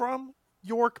 he's great. From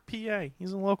York, PA.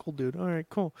 He's a local dude. All right,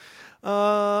 cool.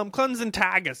 Clemson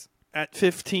Tigers at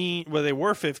 15. Well, they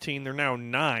were 15. They're now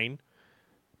 9.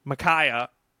 Micaiah.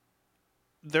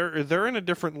 They're in a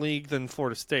different league than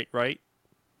Florida State, right?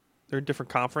 They're in a different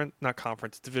conference, not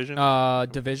conference, division.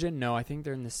 Division? No, I think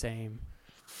they're in the same.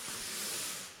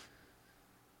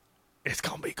 It's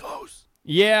gonna be close.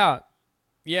 Yeah.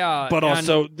 But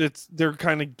also, they're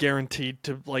kind of guaranteed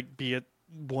to be at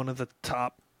one of the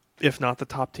top, if not the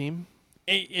top team.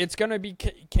 It's gonna be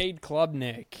Cade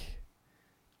Klubnik.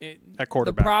 At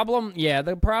quarterback.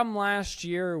 The problem last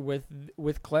year with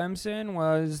Clemson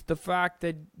was the fact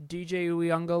that DJ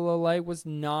Uiagalelei was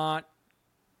not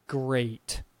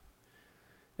great.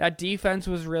 That defense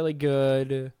was really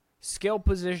good. Skill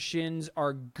positions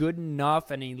are good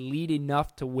enough and elite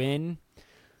enough to win.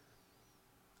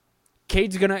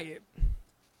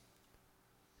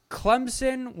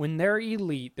 Clemson, when they're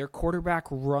elite, their quarterback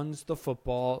runs the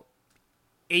football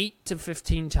 8 to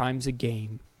 15 times a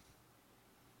game.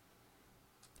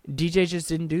 DJ just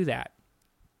didn't do that.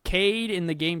 Cade, in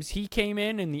the games he came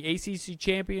in the ACC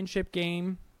championship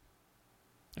game,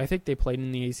 I think they played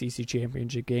in the ACC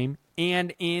championship game,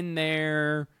 and in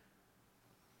their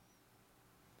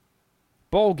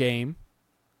bowl game,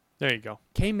 there you go,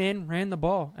 came in, ran the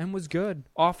ball, and was good.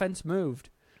 Offense moved.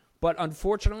 But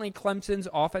unfortunately, Clemson's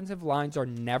offensive lines are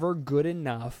never good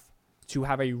enough to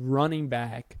have a running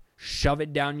back shove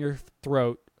it down your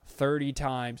throat 30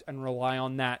 times and rely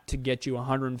on that to get you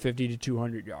 150 to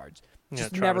 200 yards.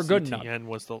 Just never good enough.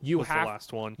 Was the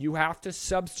last one. You have to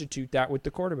substitute that with the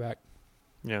quarterback.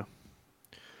 Yeah.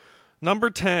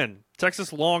 Number 10,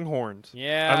 Texas Longhorns.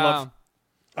 Yeah.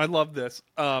 I love this.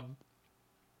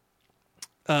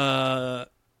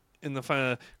 In the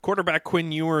final, quarterback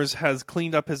Quinn Ewers has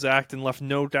cleaned up his act and left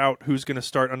no doubt who's going to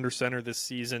start under center this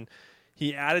season.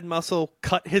 He added muscle,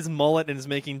 cut his mullet, and is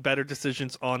making better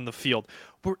decisions on the field.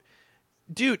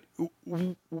 Dude,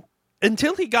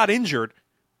 until he got injured,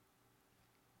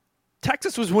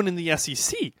 Texas was winning the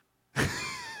SEC.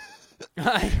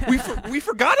 we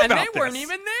forgot about this. And they weren't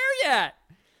even there yet.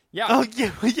 Yeah. Oh,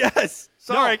 yeah, yes.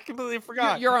 Sorry, I completely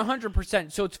forgot. You're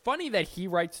 100%. So it's funny that he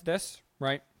writes this,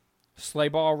 right?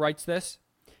 Slayball writes this.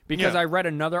 Because I read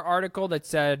another article that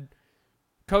said,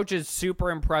 Coach is super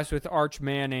impressed with Arch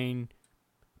Manning.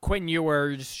 Quinn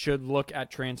Ewers should look at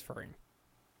transferring.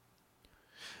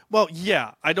 Well,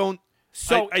 yeah, I don't.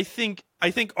 So I think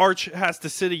Arch has to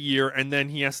sit a year and then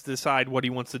he has to decide what he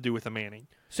wants to do with a Manning.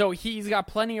 So he's got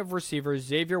plenty of receivers: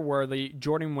 Xavier Worthy,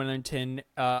 Jordan Willington,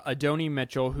 Adonai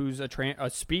Mitchell, who's a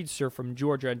speedster from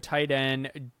Georgia, and tight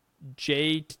end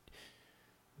Jatavion,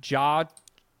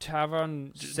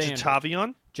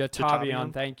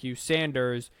 thank you,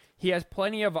 Sanders. He has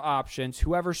plenty of options.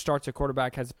 Whoever starts a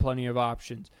quarterback has plenty of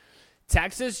options.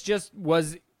 Texas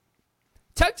was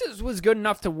good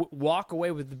enough to walk away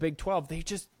with the Big 12. They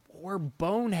just were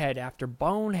bonehead after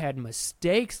bonehead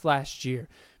mistakes last year.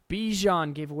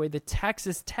 Bijan gave away the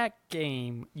Texas Tech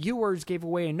game. Ewers gave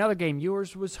away another game.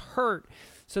 Ewers was hurt,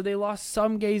 so they lost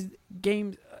some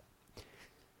games.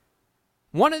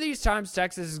 One of these times,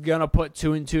 Texas is going to put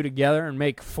 2 and 2 together and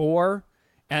make 4,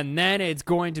 and then it's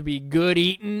going to be good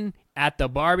eating at the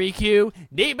barbecue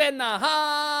deep in the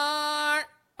heart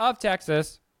of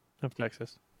Texas.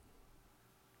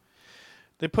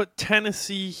 They put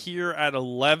Tennessee here at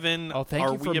 11. Oh,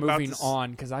 thank you for moving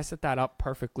on, because I set that up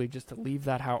perfectly just to leave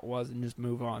that how it was and just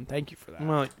move on. Thank you for that.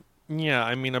 Well, yeah,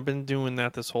 I mean, I've been doing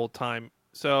that this whole time.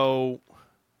 So,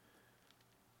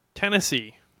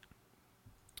 Tennessee.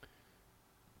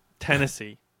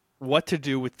 What to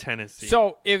do with Tennessee?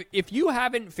 So, if you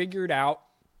haven't figured out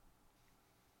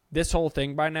this whole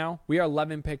thing by now, we are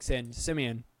 11 picks in.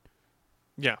 Simeon.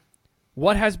 Yeah.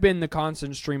 What has been the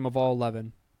constant stream of all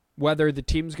 11? Whether the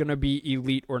team's going to be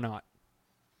elite or not.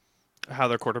 How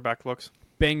their quarterback looks.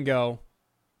 Bingo.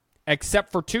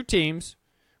 Except for 2 teams,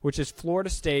 which is Florida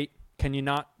State. Can you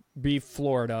not be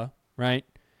Florida, right?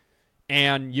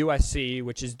 And USC,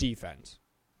 which is defense.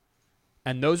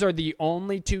 And those are the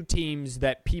only 2 teams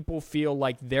that people feel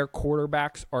like their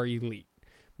quarterbacks are elite.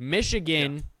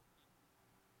 Michigan,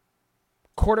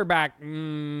 quarterback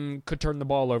could turn the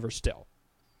ball over still.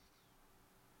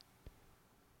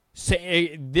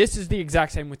 This is the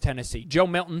exact same with Tennessee. Joe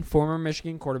Milton, former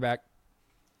Michigan quarterback,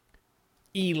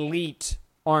 elite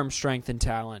arm strength and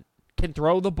talent. Can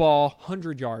throw the ball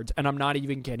 100 yards, and I'm not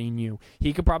even kidding you.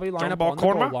 He could probably line up on the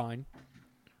goal line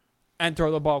and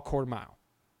throw the ball quarter mile.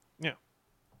 Yeah.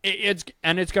 It's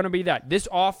going to be that. This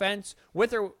offense,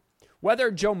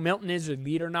 whether Joe Milton is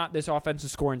elite or not, this offense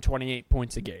is scoring 28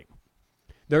 points a game.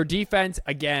 Their defense,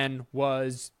 again,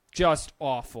 was just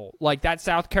awful. Like that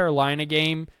South Carolina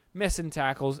game, missing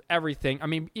tackles, everything. I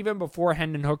mean, even before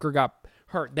Hendon Hooker got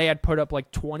hurt, they had put up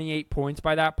like 28 points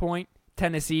by that point.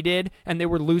 Tennessee did, and they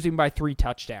were losing by 3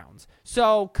 touchdowns.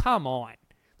 So, come on.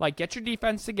 Like, get your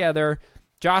defense together.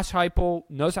 Josh Heupel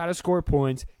knows how to score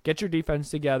points. Get your defense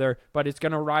together, but it's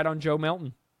going to ride on Joe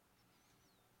Milton.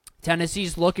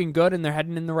 Tennessee's looking good, and they're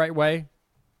heading in the right way.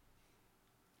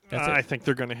 I think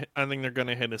they're going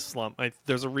to hit a slump.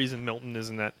 There's a reason Milton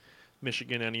isn't at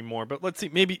Michigan anymore. But let's see.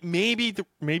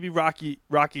 Maybe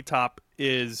Rocky Top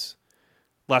is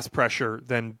less pressure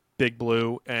than Big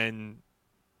Blue, and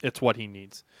it's what he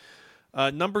needs.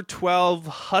 Number 12,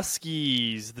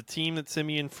 Huskies, the team that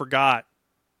Simeon forgot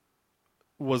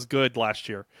was good last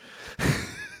year.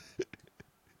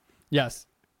 Yes.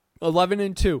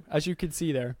 11-2, as you can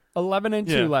see there.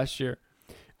 11-2 last year.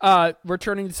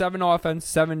 Returning 7 offense,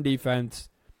 7 defense.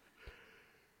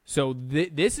 So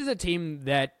this is a team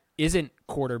that isn't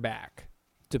quarterback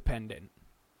dependent.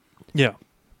 Yeah.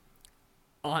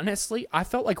 Honestly, I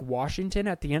felt like Washington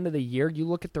at the end of the year, you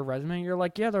look at their resume and you're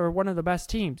like, yeah, they're one of the best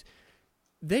teams.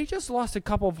 They just lost a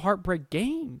couple of heartbreak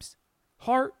games.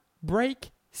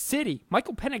 Heartbreak City.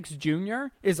 Michael Penix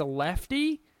Jr. is a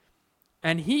lefty,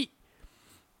 and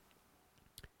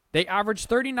they averaged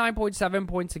 39.7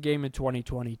 points a game in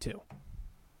 2022.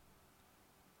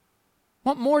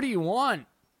 What more do you want?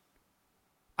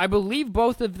 I believe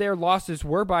both of their losses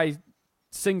were by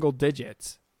single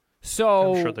digits.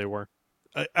 So I'm sure they were.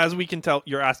 As we can tell,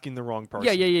 you're asking the wrong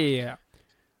person. Yeah.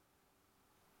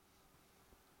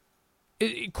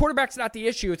 Quarterback's not the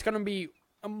issue. It's going to be,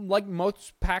 like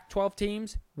most Pac-12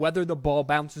 teams, whether the ball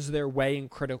bounces their way in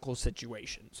critical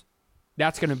situations.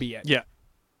 That's going to be it.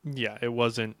 Yeah, it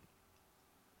wasn't.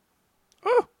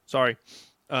 Oh, sorry.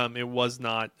 It was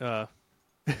not. And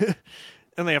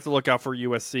they have to look out for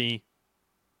USC.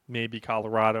 Maybe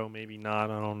Colorado, maybe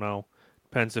not. I don't know.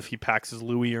 Depends if he packs his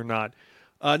Louis or not.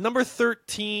 Number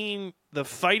 13, the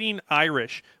Fighting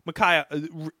Irish. Micaiah,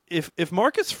 if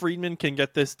Marcus Freeman can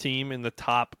get this team in the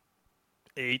top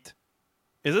 8,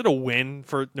 is it a win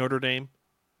for Notre Dame?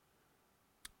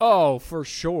 Oh, for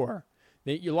sure.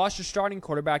 You lost your starting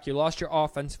quarterback. You lost your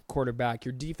offensive quarterback.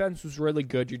 Your defense was really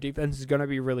good. Your defense is going to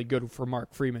be really good for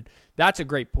Mark Freeman. That's a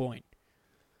great point.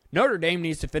 Notre Dame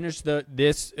needs to finish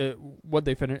what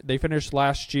they finished. They finished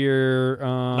last year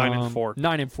 9-4.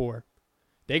 9-4.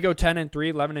 They go 10-3,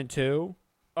 11-2.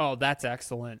 Oh, that's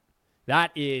excellent.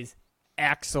 That is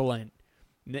excellent.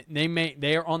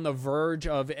 They are on the verge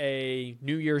of a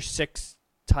New Year's Six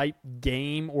type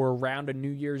game or around a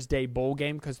New Year's Day bowl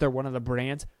game because they're one of the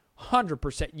brands.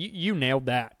 100%. You nailed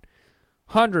that.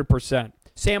 100%.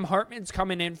 Sam Hartman's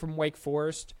coming in from Wake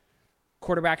Forest.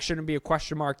 Quarterback shouldn't be a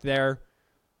question mark there.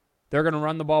 They're going to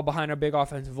run the ball behind a big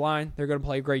offensive line. They're going to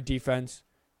play great defense.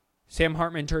 Sam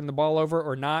Hartman turned the ball over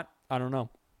or not, I don't know.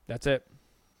 That's it.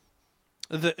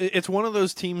 It's one of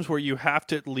those teams where you have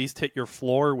to at least hit your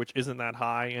floor, which isn't that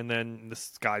high, and then the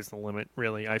sky's the limit,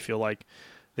 really, I feel like,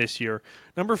 this year.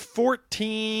 Number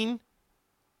 14,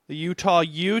 the Utah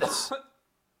Utes.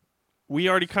 We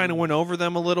already kind of went over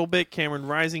them a little bit. Cameron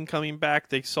Rising coming back.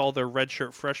 They saw their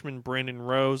redshirt freshman, Brandon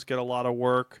Rose, get a lot of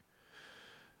work.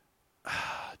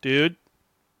 Dude,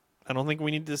 I don't think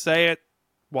we need to say it.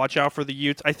 Watch out for the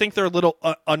Utes. I think they're a little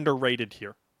underrated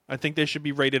here. I think they should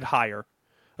be rated higher,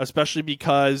 especially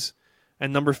because,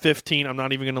 and number 15, I'm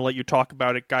not even going to let you talk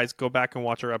about it. Guys, go back and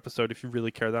watch our episode if you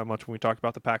really care that much when we talked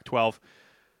about the Pac-12.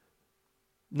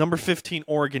 Number 15,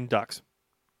 Oregon Ducks.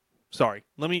 Sorry,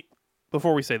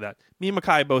 before we say that, me and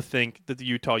Micaiah both think that the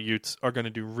Utah Utes are going to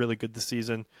do really good this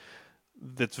season.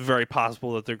 It's very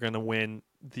possible that they're going to win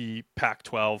the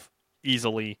Pac-12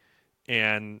 easily,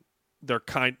 and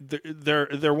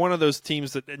they're one of those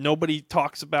teams that nobody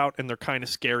talks about, and they're kind of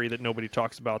scary that nobody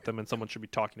talks about them, and someone should be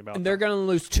talking about them. And they're going to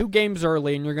lose 2 games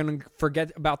early, and you're going to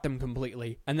forget about them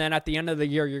completely. And then at the end of the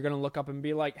year, you're going to look up and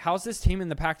be like, how's this team in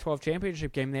the Pac-12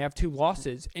 championship game? They have 2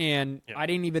 losses, and I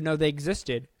didn't even know they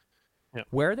existed. Yep.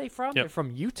 Where are they from? Yep. They're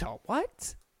from Utah.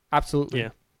 What? Absolutely.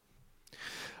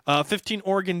 Yeah. 15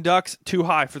 Oregon Ducks, too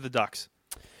high for the Ducks.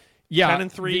 Yeah.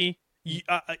 10-3,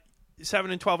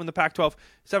 7-12 in the Pac-12,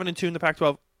 7-2 in the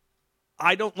Pac-12.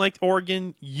 I don't like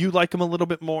Oregon. You like them a little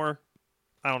bit more.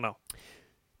 I don't know.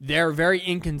 They're very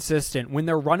inconsistent. When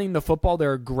they're running the football,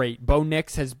 they're great. Bo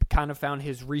Nix has kind of found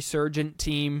his resurgent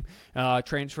team,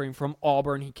 transferring from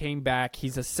Auburn. He came back.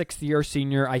 He's a 6th-year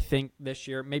senior, I think, this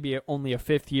year. Maybe only a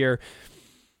 5th year.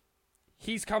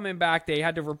 He's coming back. They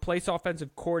had to replace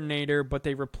offensive coordinator, but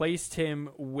they replaced him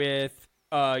with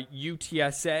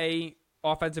UTSA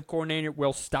offensive coordinator,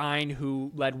 Will Stein,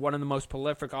 who led one of the most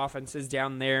prolific offenses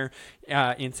down there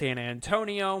in San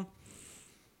Antonio.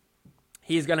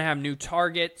 He's going to have new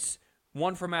targets,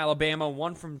 one from Alabama,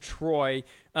 one from Troy.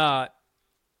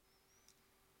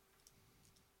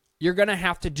 You're going to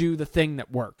have to do the thing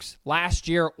that works. Last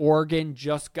year, Oregon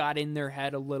just got in their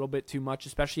head a little bit too much,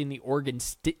 especially in the Oregon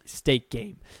State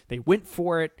game. They went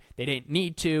for it. They didn't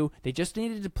need to. They just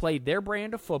needed to play their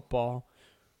brand of football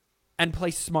and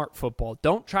play smart football.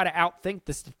 Don't try to outthink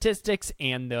the statistics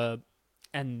and go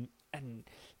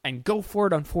for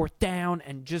it on 4th down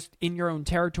and just in your own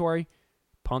territory.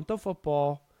 Punt the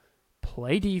football,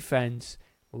 play defense,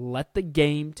 let the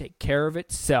game take care of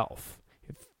itself.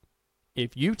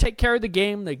 If you take care of the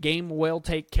game will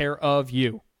take care of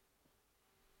you.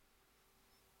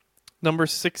 Number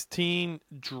 16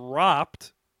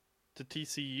 dropped to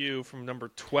TCU from number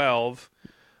 12.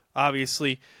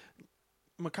 Obviously,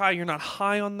 Micaiah, you're not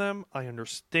high on them. I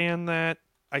understand that.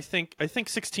 I think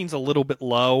 16's a little bbit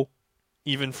low,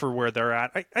 even for where they're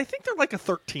at. I think they're like a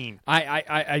 13.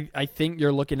 I think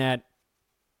you're looking at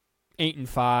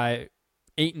 8-5,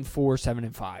 8-4,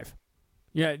 7-5.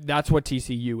 Yeah, that's what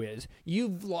TCU is.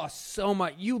 You've lost so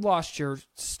much. You lost your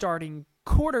starting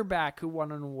quarterback who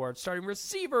won an award, starting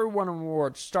receiver who won an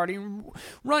award, starting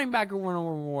running back who won an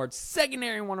award,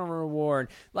 secondary won an award.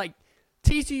 Like,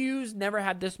 TCU's never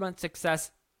had this much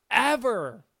success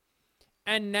ever.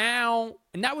 And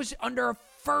that was under a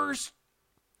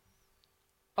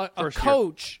a First year.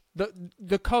 coach,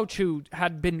 the coach who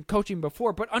had been coaching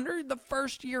before, but under the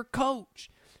first-year coach.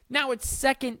 Now it's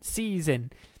second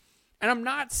season. And I'm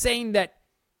not saying that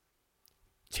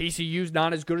TCU's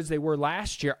not as good as they were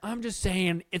last year. I'm just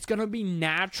saying it's going to be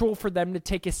natural for them to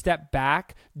take a step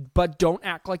back, but don't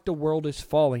act like the world is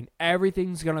falling.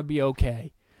 Everything's going to be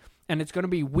okay. And it's going to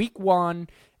be week 1,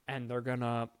 and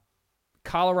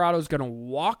Colorado's going to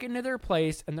walk into their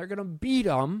place, and they're going to beat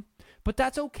them. But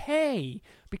that's okay,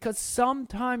 because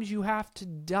sometimes you have to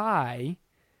die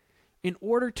in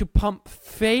order to pump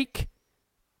fake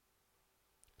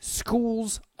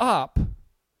schools up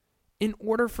in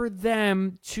order for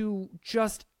them to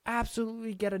just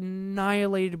absolutely get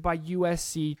annihilated by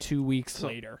USC 2 weeks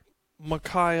later.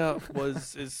 Micaiah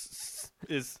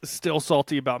is still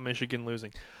salty about Michigan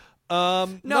losing.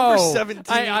 No, number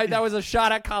 17. that was a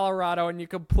shot at Colorado, and you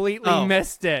completely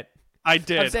missed it. I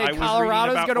did. I'm saying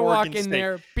Colorado's going to walk in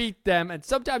there, beat them, and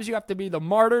sometimes you have to be the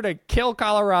martyr to kill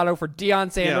Colorado for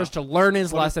Deion Sanders to learn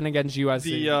his lesson against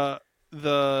USC.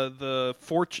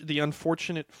 The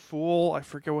unfortunate fool, I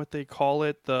forget what they call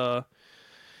it.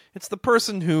 It's the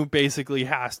person who basically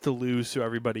has to lose so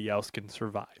everybody else can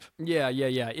survive. Yeah.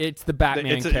 It's the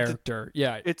Batman character.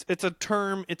 It's a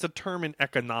term in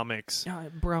economics. Yeah,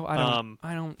 bro,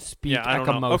 I don't speak I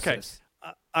don't know. Okay.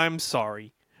 I'm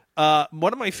sorry.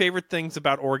 One of my favorite things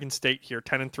about Oregon State here,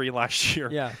 10-3 last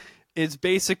year, is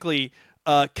basically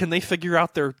can they figure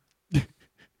out their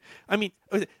I mean,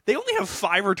 they only have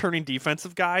 5 returning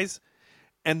defensive guys,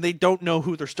 and they don't know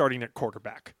who they're starting at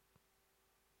quarterback.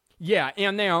 Yeah,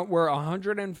 and they were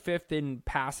 105th in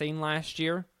passing last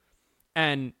year,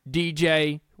 and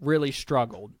DJ really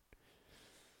struggled.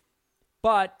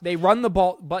 But they run the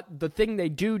ball. But the thing they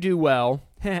do well,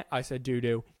 I said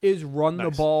do, is run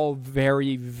the ball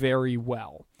very, very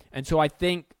well. And so I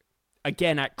think,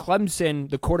 again, at Clemson,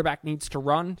 the quarterback needs to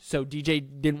run, so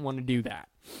DJ didn't want to do that.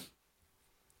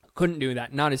 Couldn't do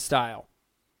that, not his style.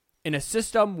 In a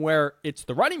system where it's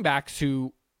the running backs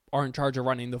who are in charge of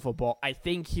running the football, I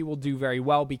think he will do very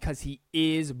well because he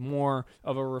is more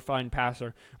of a refined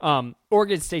passer.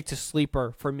 Oregon State's a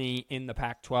sleeper for me in the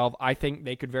Pac-12. I think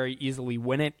they could very easily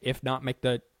win it, if not make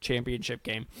the championship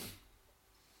game.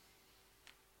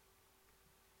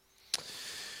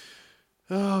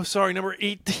 Oh, sorry, number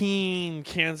 18,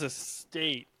 Kansas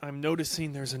State. I'm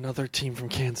noticing there's another team from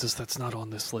Kansas that's not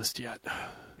on this list yet.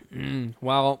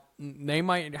 Well, they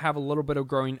might have a little bit of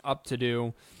growing up to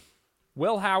do.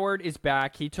 Will Howard is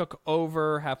back. He took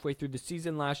over halfway through the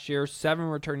season last year. 7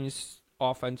 returning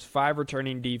offense, 5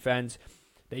 returning defense.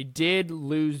 They did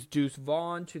lose Deuce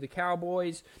Vaughn to the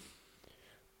Cowboys.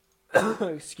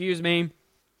 Excuse me.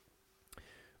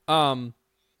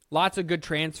 Lots of good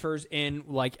transfers in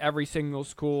like every single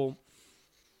school.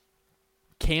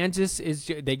 Kansas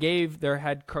they gave their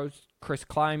head coach Chris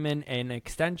Kleiman an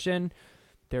extension.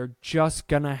 They're just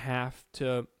going to have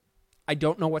to, I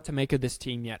don't know what to make of this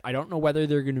team yet. I don't know whether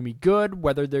they're going to be good,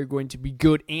 whether they're going to be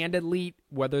good and elite,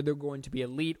 whether they're going to be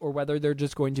elite, or whether they're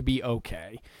just going to be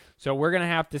okay. So we're going to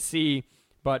have to see,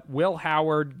 but Will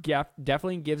Howard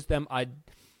definitely gives them a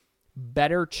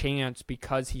better chance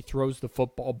because he throws the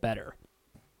football better.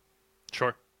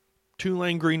 Sure.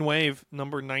 Tulane Green Wave,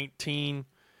 number 19.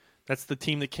 That's the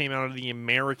team that came out of the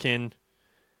American.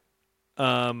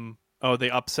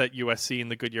 They upset USC in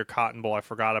the Goodyear Cotton Bowl. I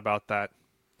forgot about that.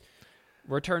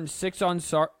 Returned 6 on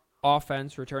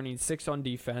offense, returning 6 on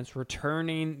defense,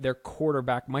 returning their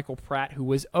quarterback, Michael Pratt, who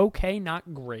was okay,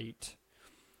 not great.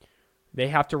 They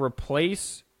have to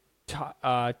replace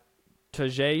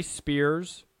Tajay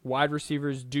Spears, wide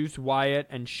receivers Deuce Watts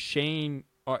and Shane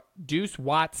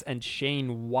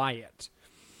Wyatt.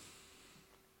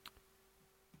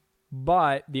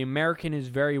 But the American is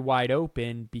very wide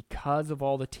open because of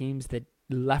all the teams that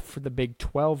left for the Big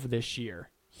 12 this year.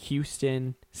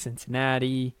 Houston,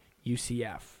 Cincinnati,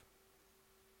 UCF.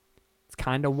 It's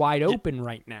kind of wide open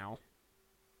right now.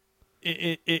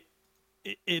 It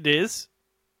is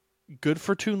good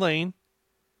for Tulane.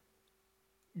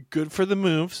 Good for the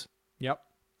moves. Yep.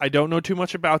 I don't know too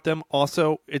much about them.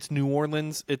 Also, it's New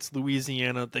Orleans. It's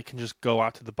Louisiana. They can just go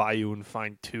out to the bayou and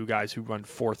find 2 guys who run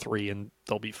 4.3 and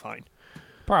they'll be fine.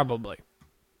 Probably.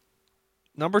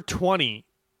 Number 20,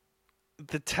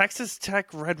 the Texas Tech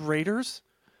Red Raiders.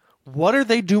 What are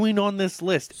they doing on this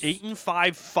list? 8-5,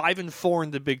 5-4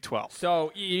 in the Big 12.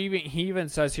 So he even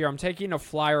says here, I'm taking a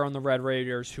flyer on the Red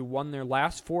Raiders, who won their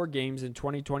last 4 games in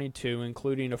 2022,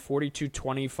 including a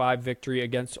 42-25 victory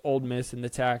against Ole Miss in the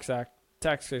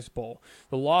Texas Bowl.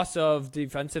 The loss of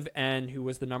defensive end, who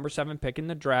was the number 7 pick in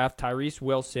the draft, Tyrese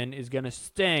Wilson, is going to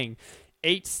sting.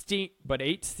 8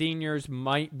 seniors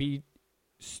might be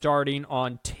starting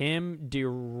on Tim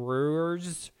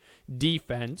DeRuer's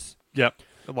defense. Yep.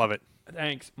 I love it.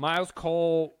 Thanks. Miles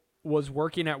Cole was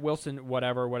working at Wilson,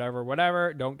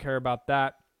 whatever. Don't care about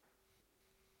that.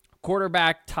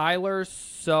 Quarterback Tyler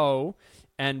So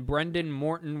and Brendan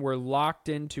Morton were locked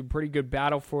into pretty good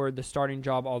battle for the starting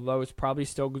job, although it's probably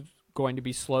still going to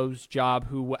be Slo's job,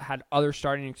 who had other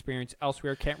starting experience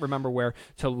elsewhere, can't remember where,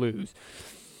 to lose.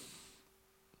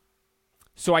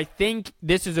 So I think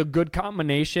this is a good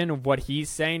combination of what he's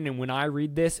saying, and when I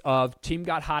read this, of team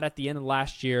got hot at the end of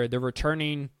last year, they're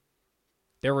returning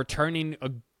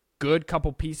a good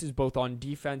couple pieces both on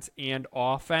defense and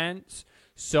offense,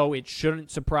 so it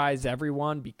shouldn't surprise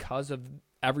everyone because of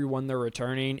everyone they're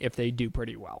returning if they do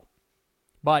pretty well.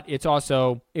 But it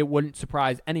wouldn't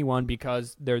surprise anyone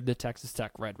because they're the Texas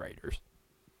Tech Red Raiders.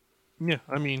 Yeah,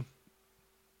 I mean,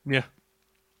 yeah.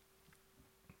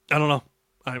 I don't know.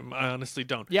 I honestly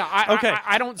don't. Yeah,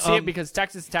 I don't see it because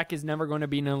Texas Tech is never going to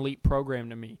be an elite program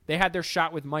to me. They had their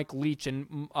shot with Mike Leach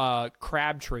and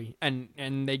Crabtree, and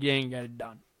they didn't get it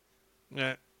done.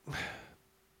 Yeah.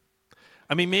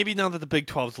 I mean, maybe now that the Big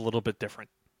 12 is a little bit different.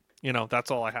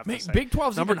 That's all I have to say. Big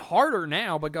 12's even harder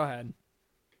now, but go ahead.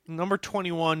 Number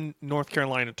 21, North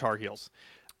Carolina Tar Heels.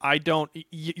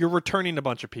 You're returning a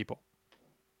bunch of people.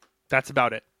 That's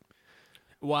about it.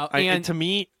 Well, to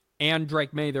me, and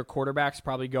Drake May, their quarterback's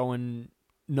probably going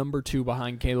number 2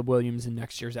 behind Caleb Williams in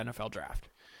next year's NFL draft.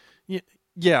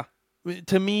 Yeah.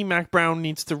 To me, Mac Brown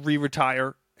needs to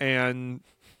retire and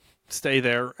stay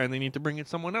there, and they need to bring in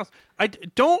someone else.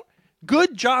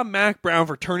 Good job, Mac Brown,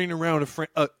 for turning around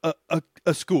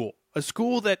a school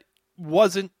that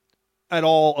wasn't at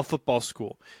all a football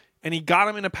school, and he got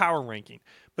him in a power ranking.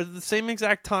 But at the same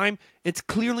exact time, it's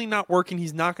clearly not working.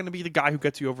 He's not going to be the guy who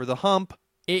gets you over the hump.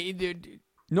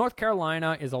 North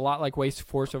Carolina is a lot like Wake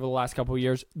Forest over the last couple of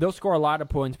years. They'll score a lot of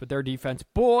points, but their defense,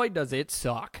 boy, does it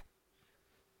suck.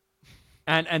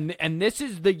 And this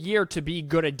is the year to be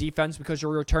good at defense because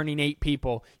you're returning 8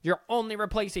 people. You're only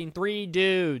replacing 3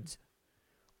 dudes.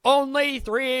 Only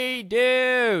 3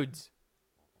 dudes.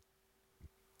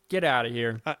 Get out of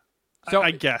here.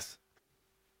 I guess.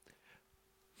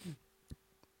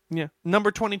 Yeah.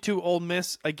 Number 22, Ole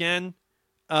Miss, again.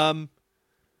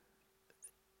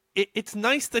 It's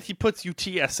nice that he puts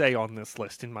UTSA on this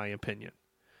list, in my opinion.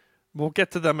 We'll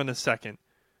get to them in a second.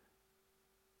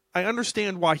 I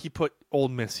understand why he put Ole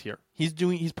Miss here. He's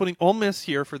putting Ole Miss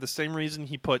here for the same reason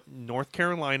he put North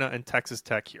Carolina and Texas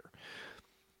Tech here.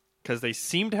 Because they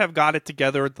seem to have got it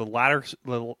together the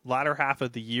latter half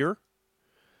of the year.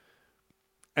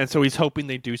 And so he's hoping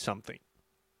they do something.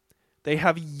 They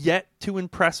have yet to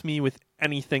impress me with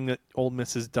anything that Ole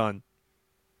Miss has done.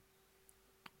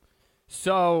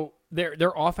 So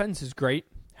their offense is great.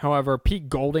 However, Pete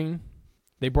Golding,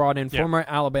 they brought in former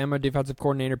Alabama defensive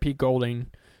coordinator Pete Golding,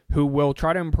 who will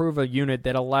try to improve a unit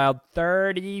that allowed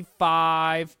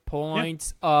 35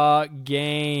 points a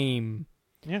game.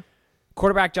 Yeah.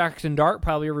 Quarterback Jackson Dart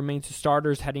probably remains the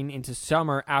starters heading into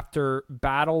summer after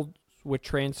battle with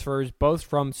transfers both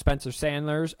from Spencer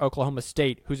Sanders, Oklahoma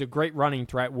State, who's a great running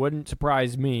threat, wouldn't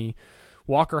surprise me,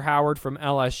 Walker Howard from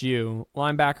LSU,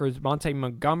 linebackers Monte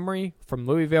Montgomery from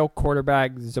Louisville,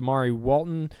 quarterback Zamari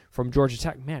Walton from Georgia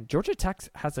Tech. Man, Georgia Tech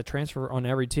has a transfer on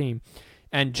every team.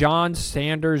 And John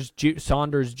Saunders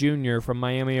Jr. from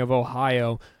Miami of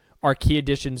Ohio are key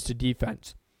additions to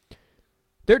defense.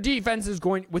 Their defense is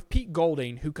going, with Pete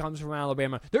Golding, who comes from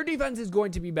Alabama, their defense is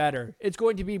going to be better. It's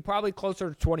going to be probably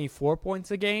closer to 24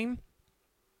 points a game.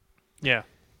 Yeah.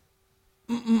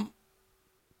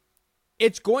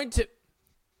 It's going to...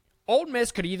 Ole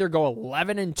Miss could either go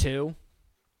 11-2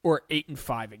 or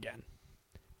 8-5 again.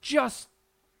 Just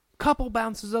a couple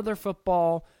bounces of their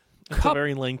football. It's a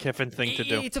very Lane Kiffin thing to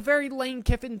do. It's a very Lane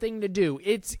Kiffin thing to do.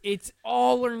 It's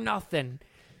all or nothing.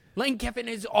 Lane Kiffin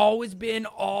has always been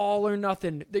all or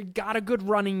nothing. They got a good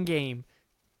running game.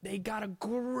 They got a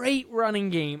great running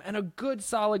game and a good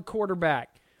solid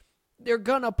quarterback. They're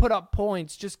going to put up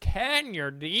points. Just can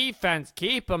your defense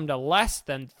keep them to less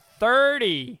than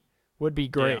 30 would be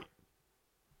great. Yeah.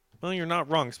 Well, you're not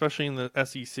wrong, especially in the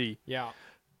SEC. Yeah.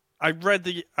 I read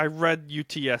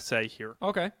UTSA here.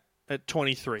 Okay. At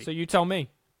 23. So you tell me.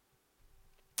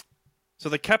 So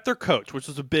they kept their coach, which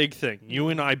was a big thing. You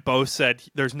and I both said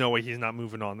there's no way he's not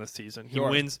moving on this season. He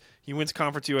wins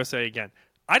Conference USA again.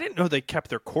 I didn't know they kept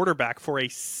their quarterback for a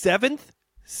 7th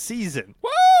season.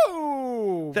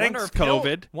 Woo! Thanks,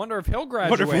 COVID. Wonder if he'll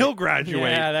graduate.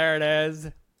 Yeah, there it is.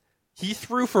 He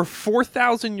threw for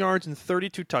 4,000 yards and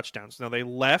 32 touchdowns. Now they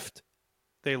lost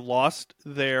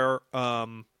their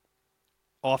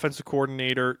offensive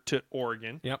coordinator to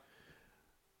Oregon. Yep.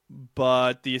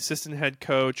 but the assistant head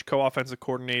coach, co-offensive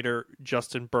coordinator,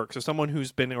 Justin Burke. So someone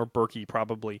who's been, or Berkey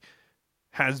probably,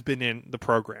 has been in the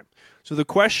program. So the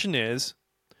question is,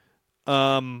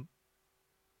 did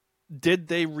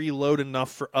they reload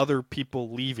enough for other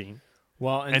people leaving?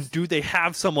 Well, and do they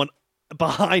have someone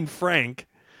behind Frank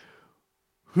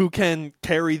who can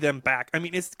carry them back? I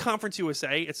mean, it's Conference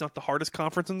USA. It's not the hardest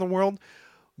conference in the world.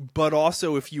 But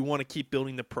also, if you want to keep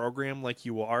building the program like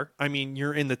you are, I mean,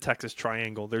 you're in the Texas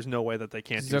Triangle. There's no way that they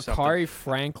can't do something. Zachary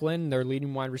Franklin, their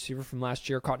leading wide receiver from last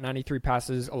year, caught 93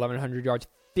 passes, 1,100 yards,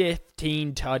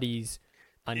 15 tutties.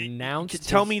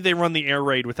 Tell me they run the air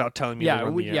raid without telling me they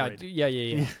run the air raid.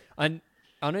 Yeah.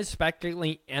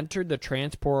 Unexpectedly entered the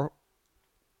transfer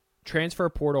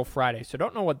portal Friday, so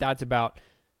don't know what that's about.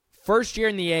 First year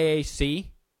in the AAC,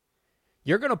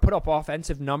 you're going to put up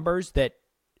offensive numbers that,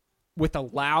 with a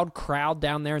loud crowd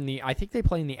down there I think they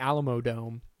play in the Alamo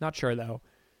Dome. Not sure though.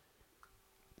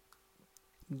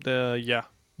 UTSA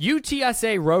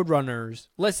Roadrunners.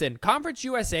 Listen, Conference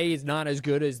USA is not as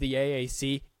good as the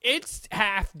AAC. It's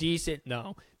half decent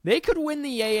though. They could win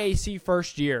the AAC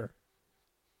first year.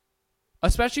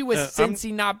 Especially with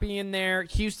Cincy not being there,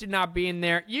 Houston not being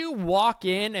there. You walk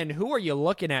in and who are you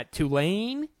looking at?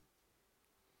 Tulane?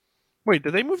 Wait,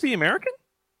 did they move the American?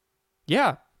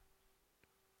 Yeah.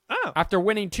 Oh. After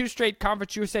winning 2 straight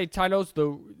Conference USA titles,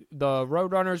 the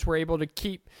Roadrunners were able to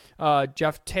keep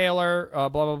Jeff Taylor,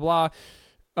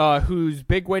 whose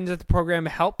big wins at the program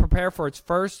helped prepare for its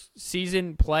first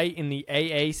season play in the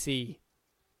AAC.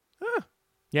 Huh.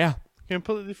 Yeah.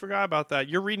 Completely forgot about that.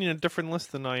 You're reading a different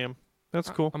list than I am. That's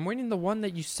cool. I'm reading the one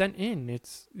that you sent in.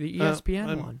 It's the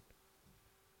ESPN one.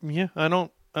 Yeah, I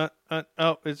don't...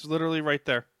 oh, it's literally right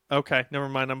there. Okay, never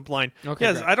mind. I'm blind. Okay,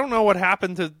 yes, great. I don't know what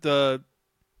happened to the...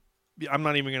 I'm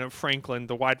not even going to Franklin,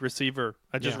 the wide receiver.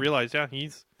 I just realized,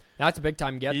 he's... That's a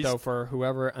big-time get, though, for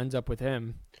whoever ends up with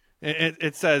him.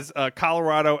 It says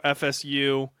Colorado,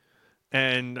 FSU,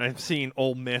 and I've seen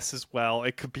Ole Miss as well.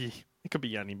 It could be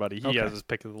anybody. He has his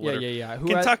pick of the litter. Yeah.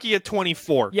 Kentucky at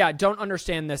 24. Yeah, don't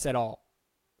understand this at all.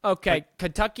 Okay,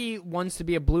 Kentucky wants to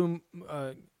be a good,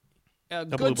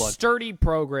 sturdy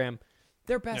program.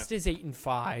 Their best is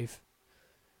 8-5,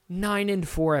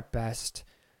 9-4 at best.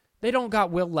 They don't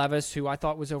got Will Levis, who I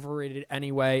thought was overrated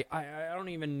anyway. I don't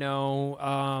even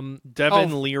know.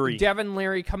 Devin Leary. Devin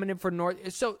Leary coming in for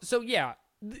North. So yeah,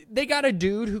 they got a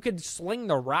dude who could sling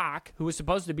the rock, who was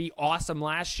supposed to be awesome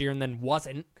last year and then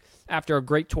wasn't after a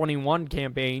great 21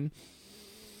 campaign.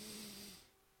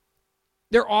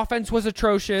 Their offense was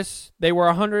atrocious. They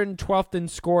were 112th in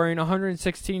scoring,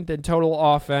 116th in total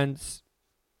offense.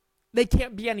 They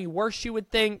can't be any worse, you would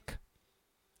think.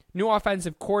 New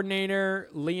offensive coordinator,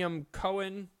 Liam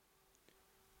Cohen.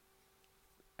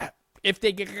 If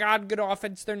they got good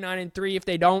offense, they're 9-3. If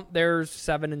they don't, they're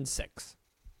 7-6.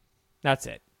 That's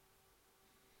it.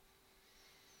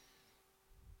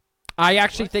 I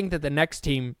actually think that the next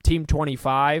team, Team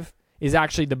 25, is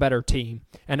actually the better team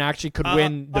and actually could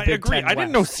win the Big Ten West. I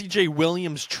didn't know C.J.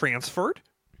 Williams transferred.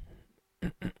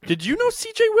 Did you know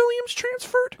C.J. Williams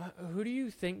transferred? Who do you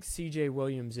think C.J.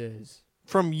 Williams is?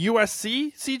 From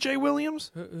USC, C.J.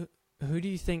 Williams? Who do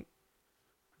you think?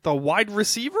 The wide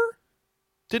receiver?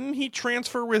 Didn't he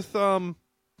transfer with...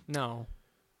 No.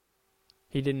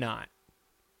 He did not.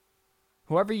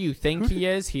 Whoever you think he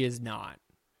is not.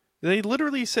 They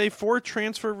literally say 4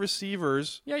 transfer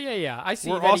receivers. Yeah. I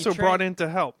see. Were also brought in to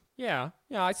help. Yeah,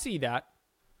 I see that.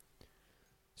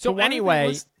 So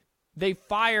anyway, they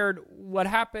fired. What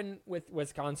happened with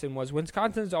Wisconsin was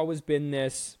Wisconsin's always been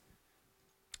this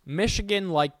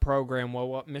Michigan-like program, well,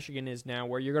 what Michigan is now,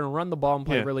 where you're going to run the ball and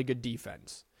play really good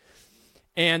defense.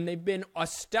 And they've been a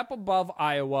step above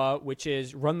Iowa, which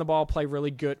is run the ball, play really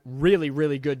good,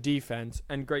 really good defense,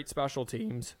 and great special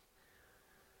teams,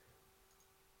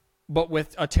 but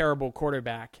with a terrible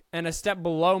quarterback. And a step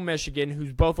below Michigan,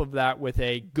 who's both of that with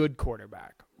a good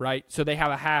quarterback, right? So they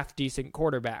have a half-decent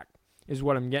quarterback, is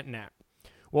what I'm getting at.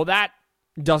 Well, that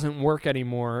doesn't work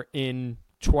anymore in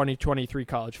 2023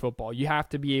 college football. You have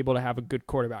to be able to have a good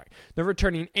quarterback. They're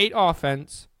returning 8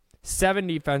 offense, 7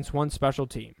 defense, 1 special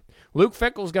team. Luke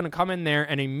Fickell's going to come in there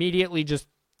and immediately just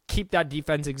keep that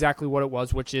defense exactly what it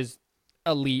was, which is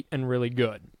elite and really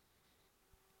good.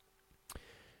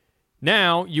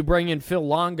 Now you bring in Phil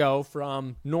Longo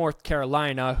from North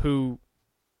Carolina, who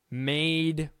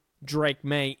made Drake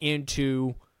May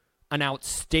into an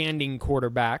outstanding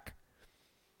quarterback.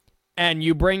 And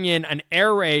you bring in an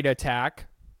air raid attack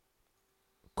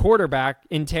quarterback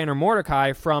in Tanner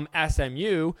Mordecai from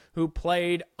SMU, who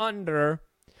played under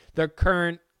the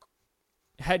current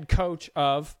head coach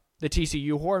of the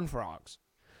TCU Horned Frogs.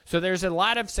 So there's a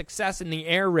lot of success in the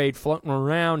air raid floating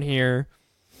around here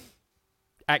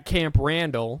at Camp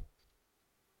Randall.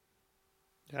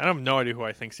 I have no idea who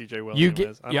I think CJ Williams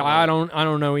is. I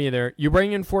don't know either. You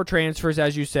bring in 4 transfers,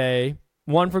 as you say.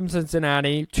 1 from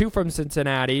Cincinnati, 2 from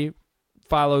Cincinnati,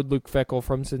 followed Luke Fickell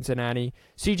from Cincinnati,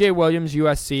 CJ Williams,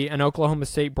 USC, and Oklahoma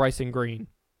State, Bryson Green.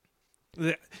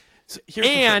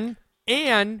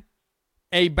 And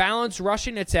a balanced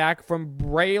rushing attack from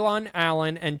Braylon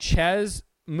Allen and Ches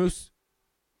Musali.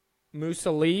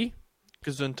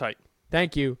 Gesundheit.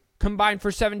 Thank you. Combined for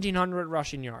 1,700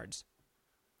 rushing yards.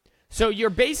 So you're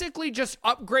basically just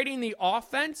upgrading the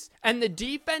offense, and the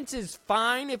defense is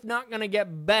fine, if not going to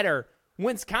get better.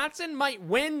 Wisconsin might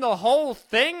win the whole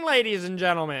thing, ladies and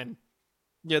gentlemen.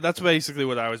 Yeah, that's basically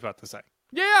what I was about to say.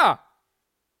 Yeah.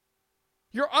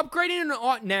 You're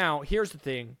upgrading now. Here's the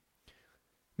thing.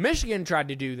 Michigan tried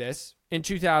to do this in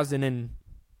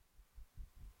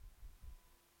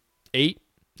 2008,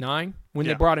 9, when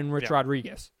they brought in Rich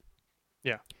Rodriguez.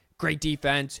 Yeah. Great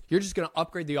defense. You're just going to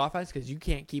upgrade the offense because you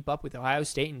can't keep up with Ohio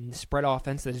State and the spread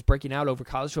offense that is breaking out over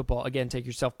college football. Again, take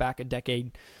yourself back a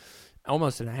decade,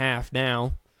 almost and a half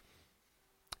now.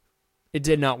 It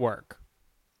did not work,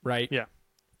 right? Yeah.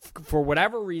 For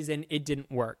whatever reason, it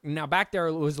didn't work. Now, back there,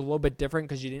 it was a little bit different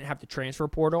because you didn't have the transfer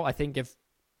portal. I think if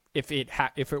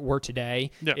it were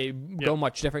today, it would go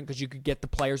much different because you could get the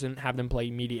players and have them play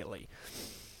immediately.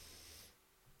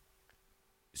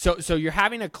 So you're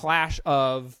having a clash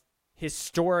of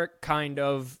historic kind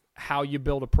of how you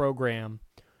build a program.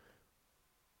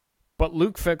 But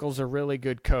Luke Fickell's a really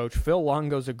good coach. Phil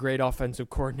Longo's a great offensive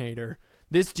coordinator.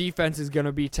 This defense is going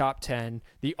to be top 10.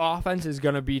 The offense is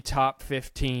going to be top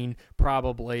 15,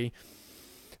 probably.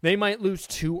 They might lose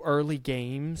 2 early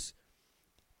games,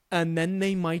 and then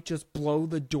they might just blow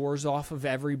the doors off of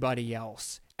everybody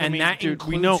else. And that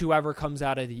includes whoever comes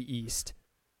out of the East.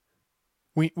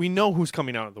 We know who's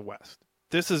coming out of the West.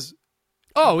 It's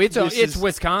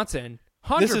Wisconsin.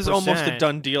 100%. This is almost a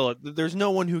done deal. There's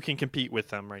no one who can compete with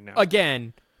them right now.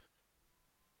 Again,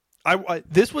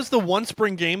 this was the one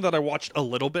spring game that I watched a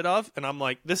little bit of, and I'm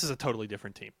like, this is a totally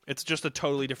different team. It's just a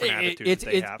totally different attitude that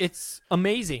they have. It's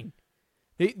amazing.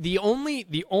 The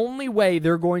only way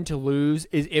they're going to lose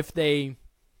is if they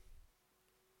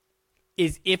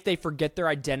forget their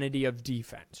identity of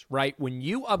defense, right? When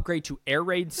you upgrade to air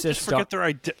raid system, forget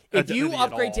their if you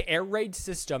upgrade to air raid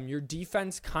system, your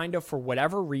defense kind of, for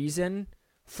whatever reason,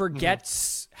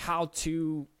 forgets how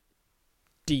to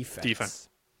defense.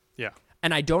 Yeah.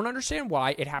 And I don't understand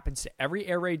why. It happens to every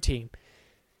air raid team.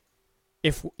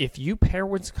 If you pair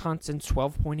Wisconsin's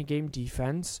 12-point-a-game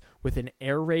defense with an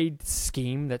air raid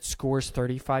scheme that scores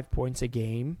 35 points a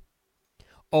game,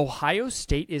 Ohio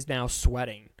State is now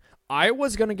sweating.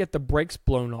 Iowa's going to get the brakes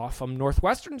blown off them.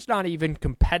 Northwestern's not even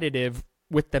competitive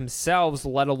with themselves,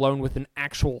 let alone with an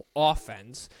actual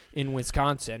offense in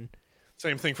Wisconsin.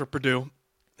 Same thing for Purdue.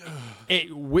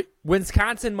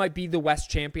 Wisconsin might be the West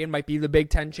champion, might be the Big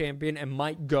Ten champion, and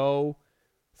might go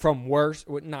from worst,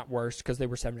 not worst because they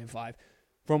were 7-5,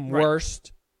 from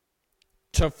worst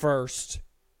to first.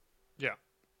 Yeah.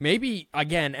 Maybe,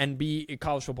 again, and be a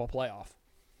college football playoff.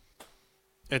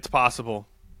 It's possible.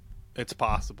 It's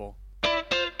possible.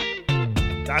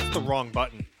 That's the wrong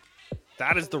button.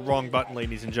 That is the wrong button,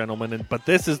 ladies and gentlemen. But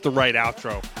this is the right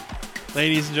outro.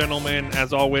 Ladies and gentlemen,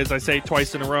 as always, I say it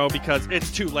twice in a row because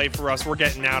it's too late for us. We're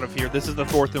getting out of here. This is the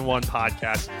 4th and 1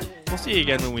 podcast. We'll see you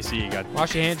again when we see you again.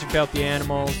 Wash your hands, you filthy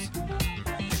animals.